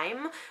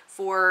time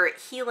for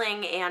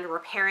healing and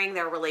repairing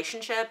their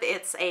relationship.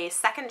 It's a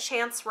second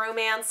chance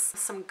romance,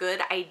 some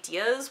good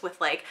ideas with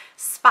like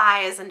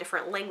spies and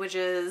different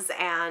languages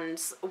and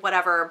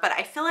whatever, but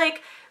I feel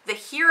like the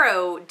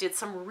hero did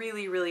some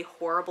really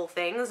horrible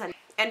things and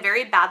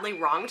very badly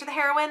wronged the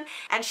heroine,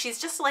 and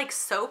she's just like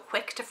so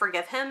quick to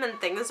forgive him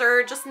and things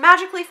are just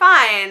magically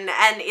fine,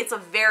 and it's a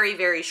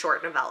very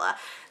short novella.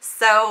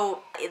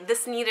 So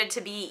this needed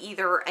to be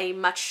either a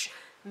much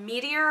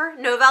meatier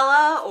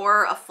novella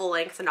or a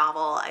full-length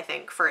novel, I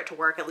think, for it to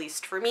work, at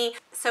least for me.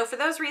 So for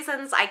those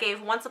reasons, I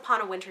gave Once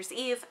Upon a Winter's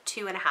Eve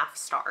 2.5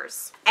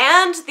 stars.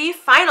 And the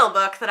final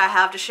book that I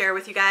have to share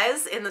with you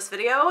guys in this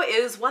video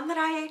is one that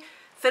I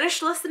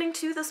finished listening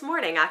to this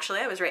morning, actually.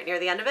 I was right near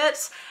the end of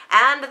it,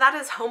 and that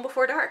is Home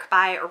Before Dark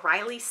by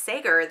Riley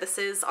Sager. This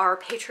is our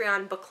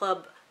Patreon book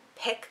club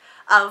pick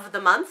of the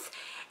month,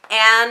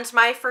 and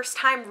my first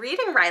time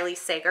reading Riley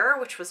Sager,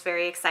 which was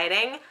very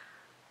exciting.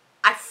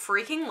 I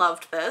freaking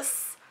loved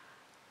this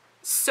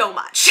so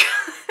much.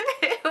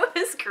 It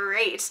was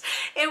great.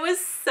 It was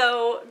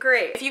so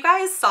great. If you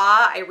guys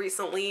saw, I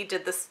recently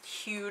did this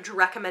huge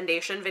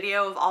recommendation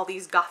video of all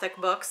these gothic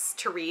books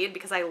to read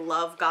because I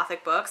love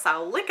gothic books.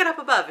 I'll link it up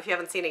above if you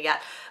haven't seen it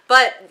yet.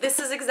 But this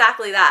is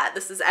exactly that.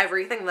 This is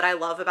everything that I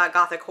love about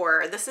gothic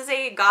horror. This is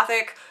a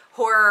gothic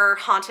horror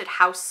haunted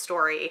house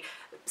story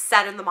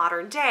set in the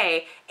modern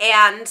day,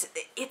 and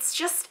it's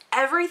just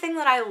everything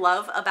that I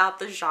love about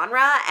the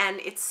genre, and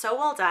it's so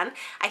well done.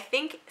 I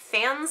think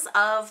fans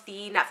of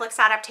the Netflix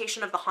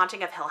adaptation of The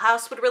Haunting of Hill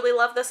House would really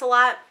love this a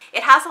lot.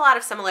 It has a lot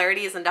of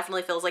similarities and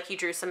definitely feels like he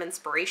drew some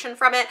inspiration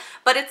from it,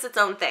 but it's its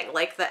own thing.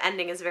 Like, the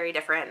ending is very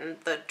different and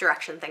the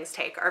direction things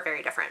take are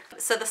very different.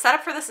 So the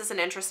setup for this is an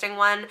interesting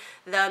one.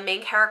 The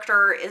main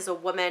character is a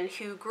woman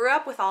who grew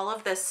up with all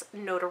of this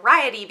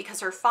notoriety because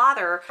her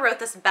father wrote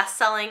this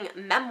best-selling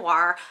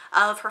memoir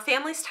of her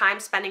family's time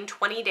spending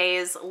 20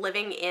 days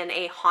living in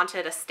a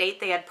haunted estate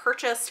they had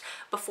purchased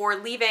before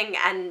leaving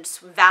and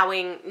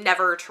vowing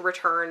never to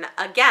return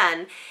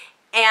again.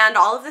 And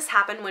all of this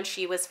happened when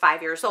she was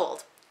 5 years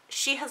old.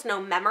 She has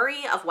no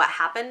memory of what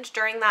happened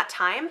during that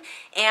time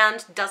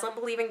and doesn't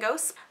believe in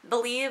ghosts,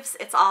 believes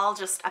it's all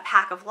just a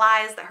pack of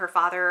lies that her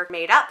father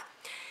made up.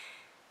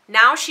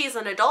 Now she's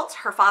an adult,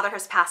 her father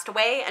has passed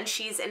away, and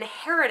she's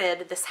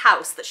inherited this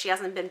house that she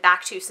hasn't been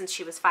back to since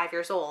she was 5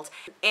 years old.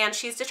 And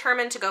she's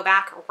determined to go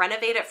back,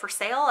 renovate it for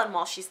sale, and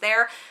while she's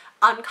there,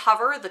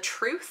 uncover the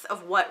truth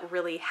of what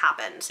really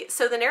happened.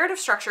 So the narrative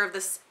structure of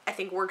this, I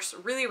think, works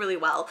really, really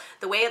well.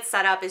 The way it's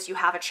set up is you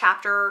have a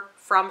chapter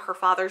from her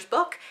father's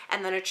book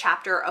and then a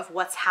chapter of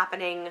what's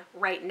happening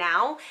right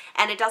now,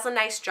 and it does a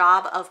nice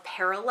job of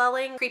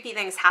paralleling creepy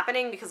things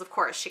happening because, of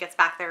course, she gets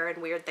back there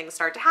and weird things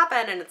start to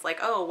happen, and it's like,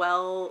 oh,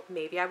 well,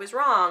 maybe I was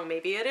wrong,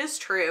 maybe it is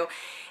true.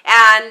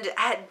 And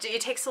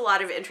it takes a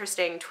lot of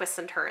interesting twists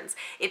and turns.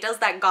 It does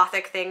that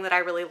gothic thing that I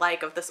really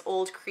like of this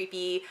old,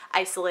 creepy,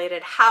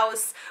 isolated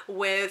house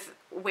with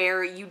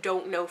where you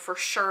don't know for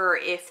sure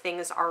if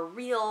things are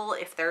real,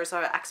 if there's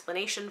an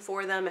explanation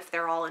for them, if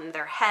they're all in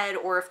their head,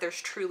 or if there's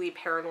truly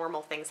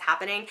paranormal things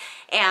happening.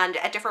 And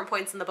at different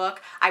points in the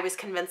book, I was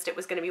convinced it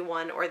was going to be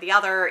one or the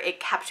other. It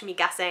kept me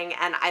guessing,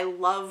 and I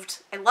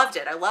loved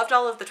it. I loved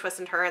all of the twists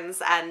and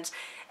turns, and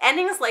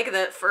endings like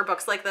that for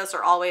books like this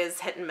are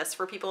always hit and miss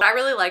for people. I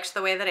really liked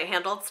the way that it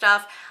handled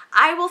stuff.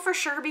 I will for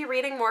sure be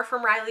reading more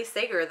from Riley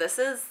Sager. This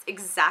is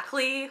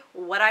exactly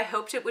what I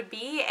hoped it would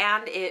be,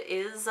 and it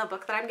is a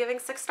book that I'm giving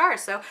 6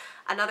 stars. So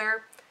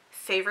another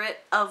favorite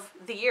of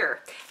the year.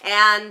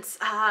 And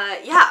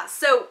yeah,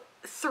 so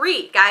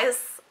 3,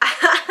 guys.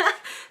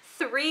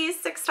 3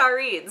 6-star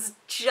reads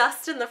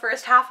just in the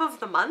first half of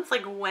the month.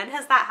 Like, when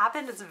has that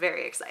happened? It's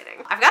very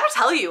exciting. I've got to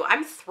tell you,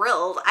 I'm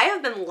thrilled. I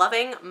have been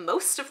loving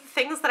most of the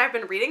things that I've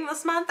been reading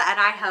this month, and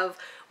I have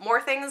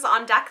more things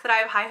on deck that I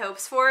have high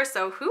hopes for,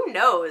 so who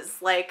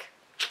knows? Like,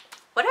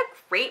 what a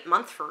great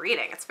month for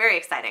reading. It's very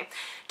exciting.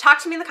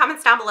 Talk to me in the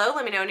comments down below.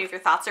 Let me know any of your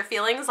thoughts or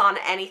feelings on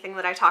anything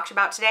that I talked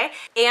about today.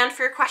 And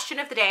for your question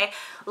of the day,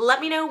 let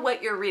me know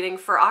what you're reading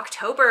for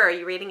October. Are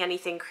you reading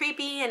anything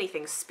creepy,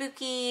 anything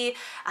spooky,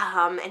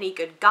 any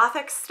good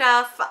gothic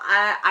stuff?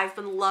 I've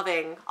been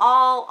loving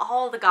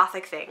all the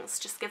gothic things.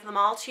 Just give them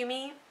all to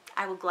me.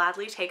 I will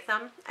gladly take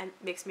them, and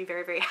it makes me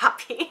very, very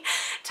happy.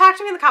 Talk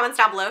to me in the comments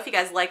down below if you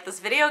guys like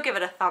this video. Give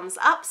it a thumbs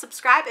up.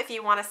 Subscribe if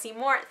you want to see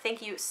more.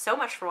 Thank you so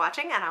much for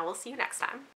watching, and I will see you next time.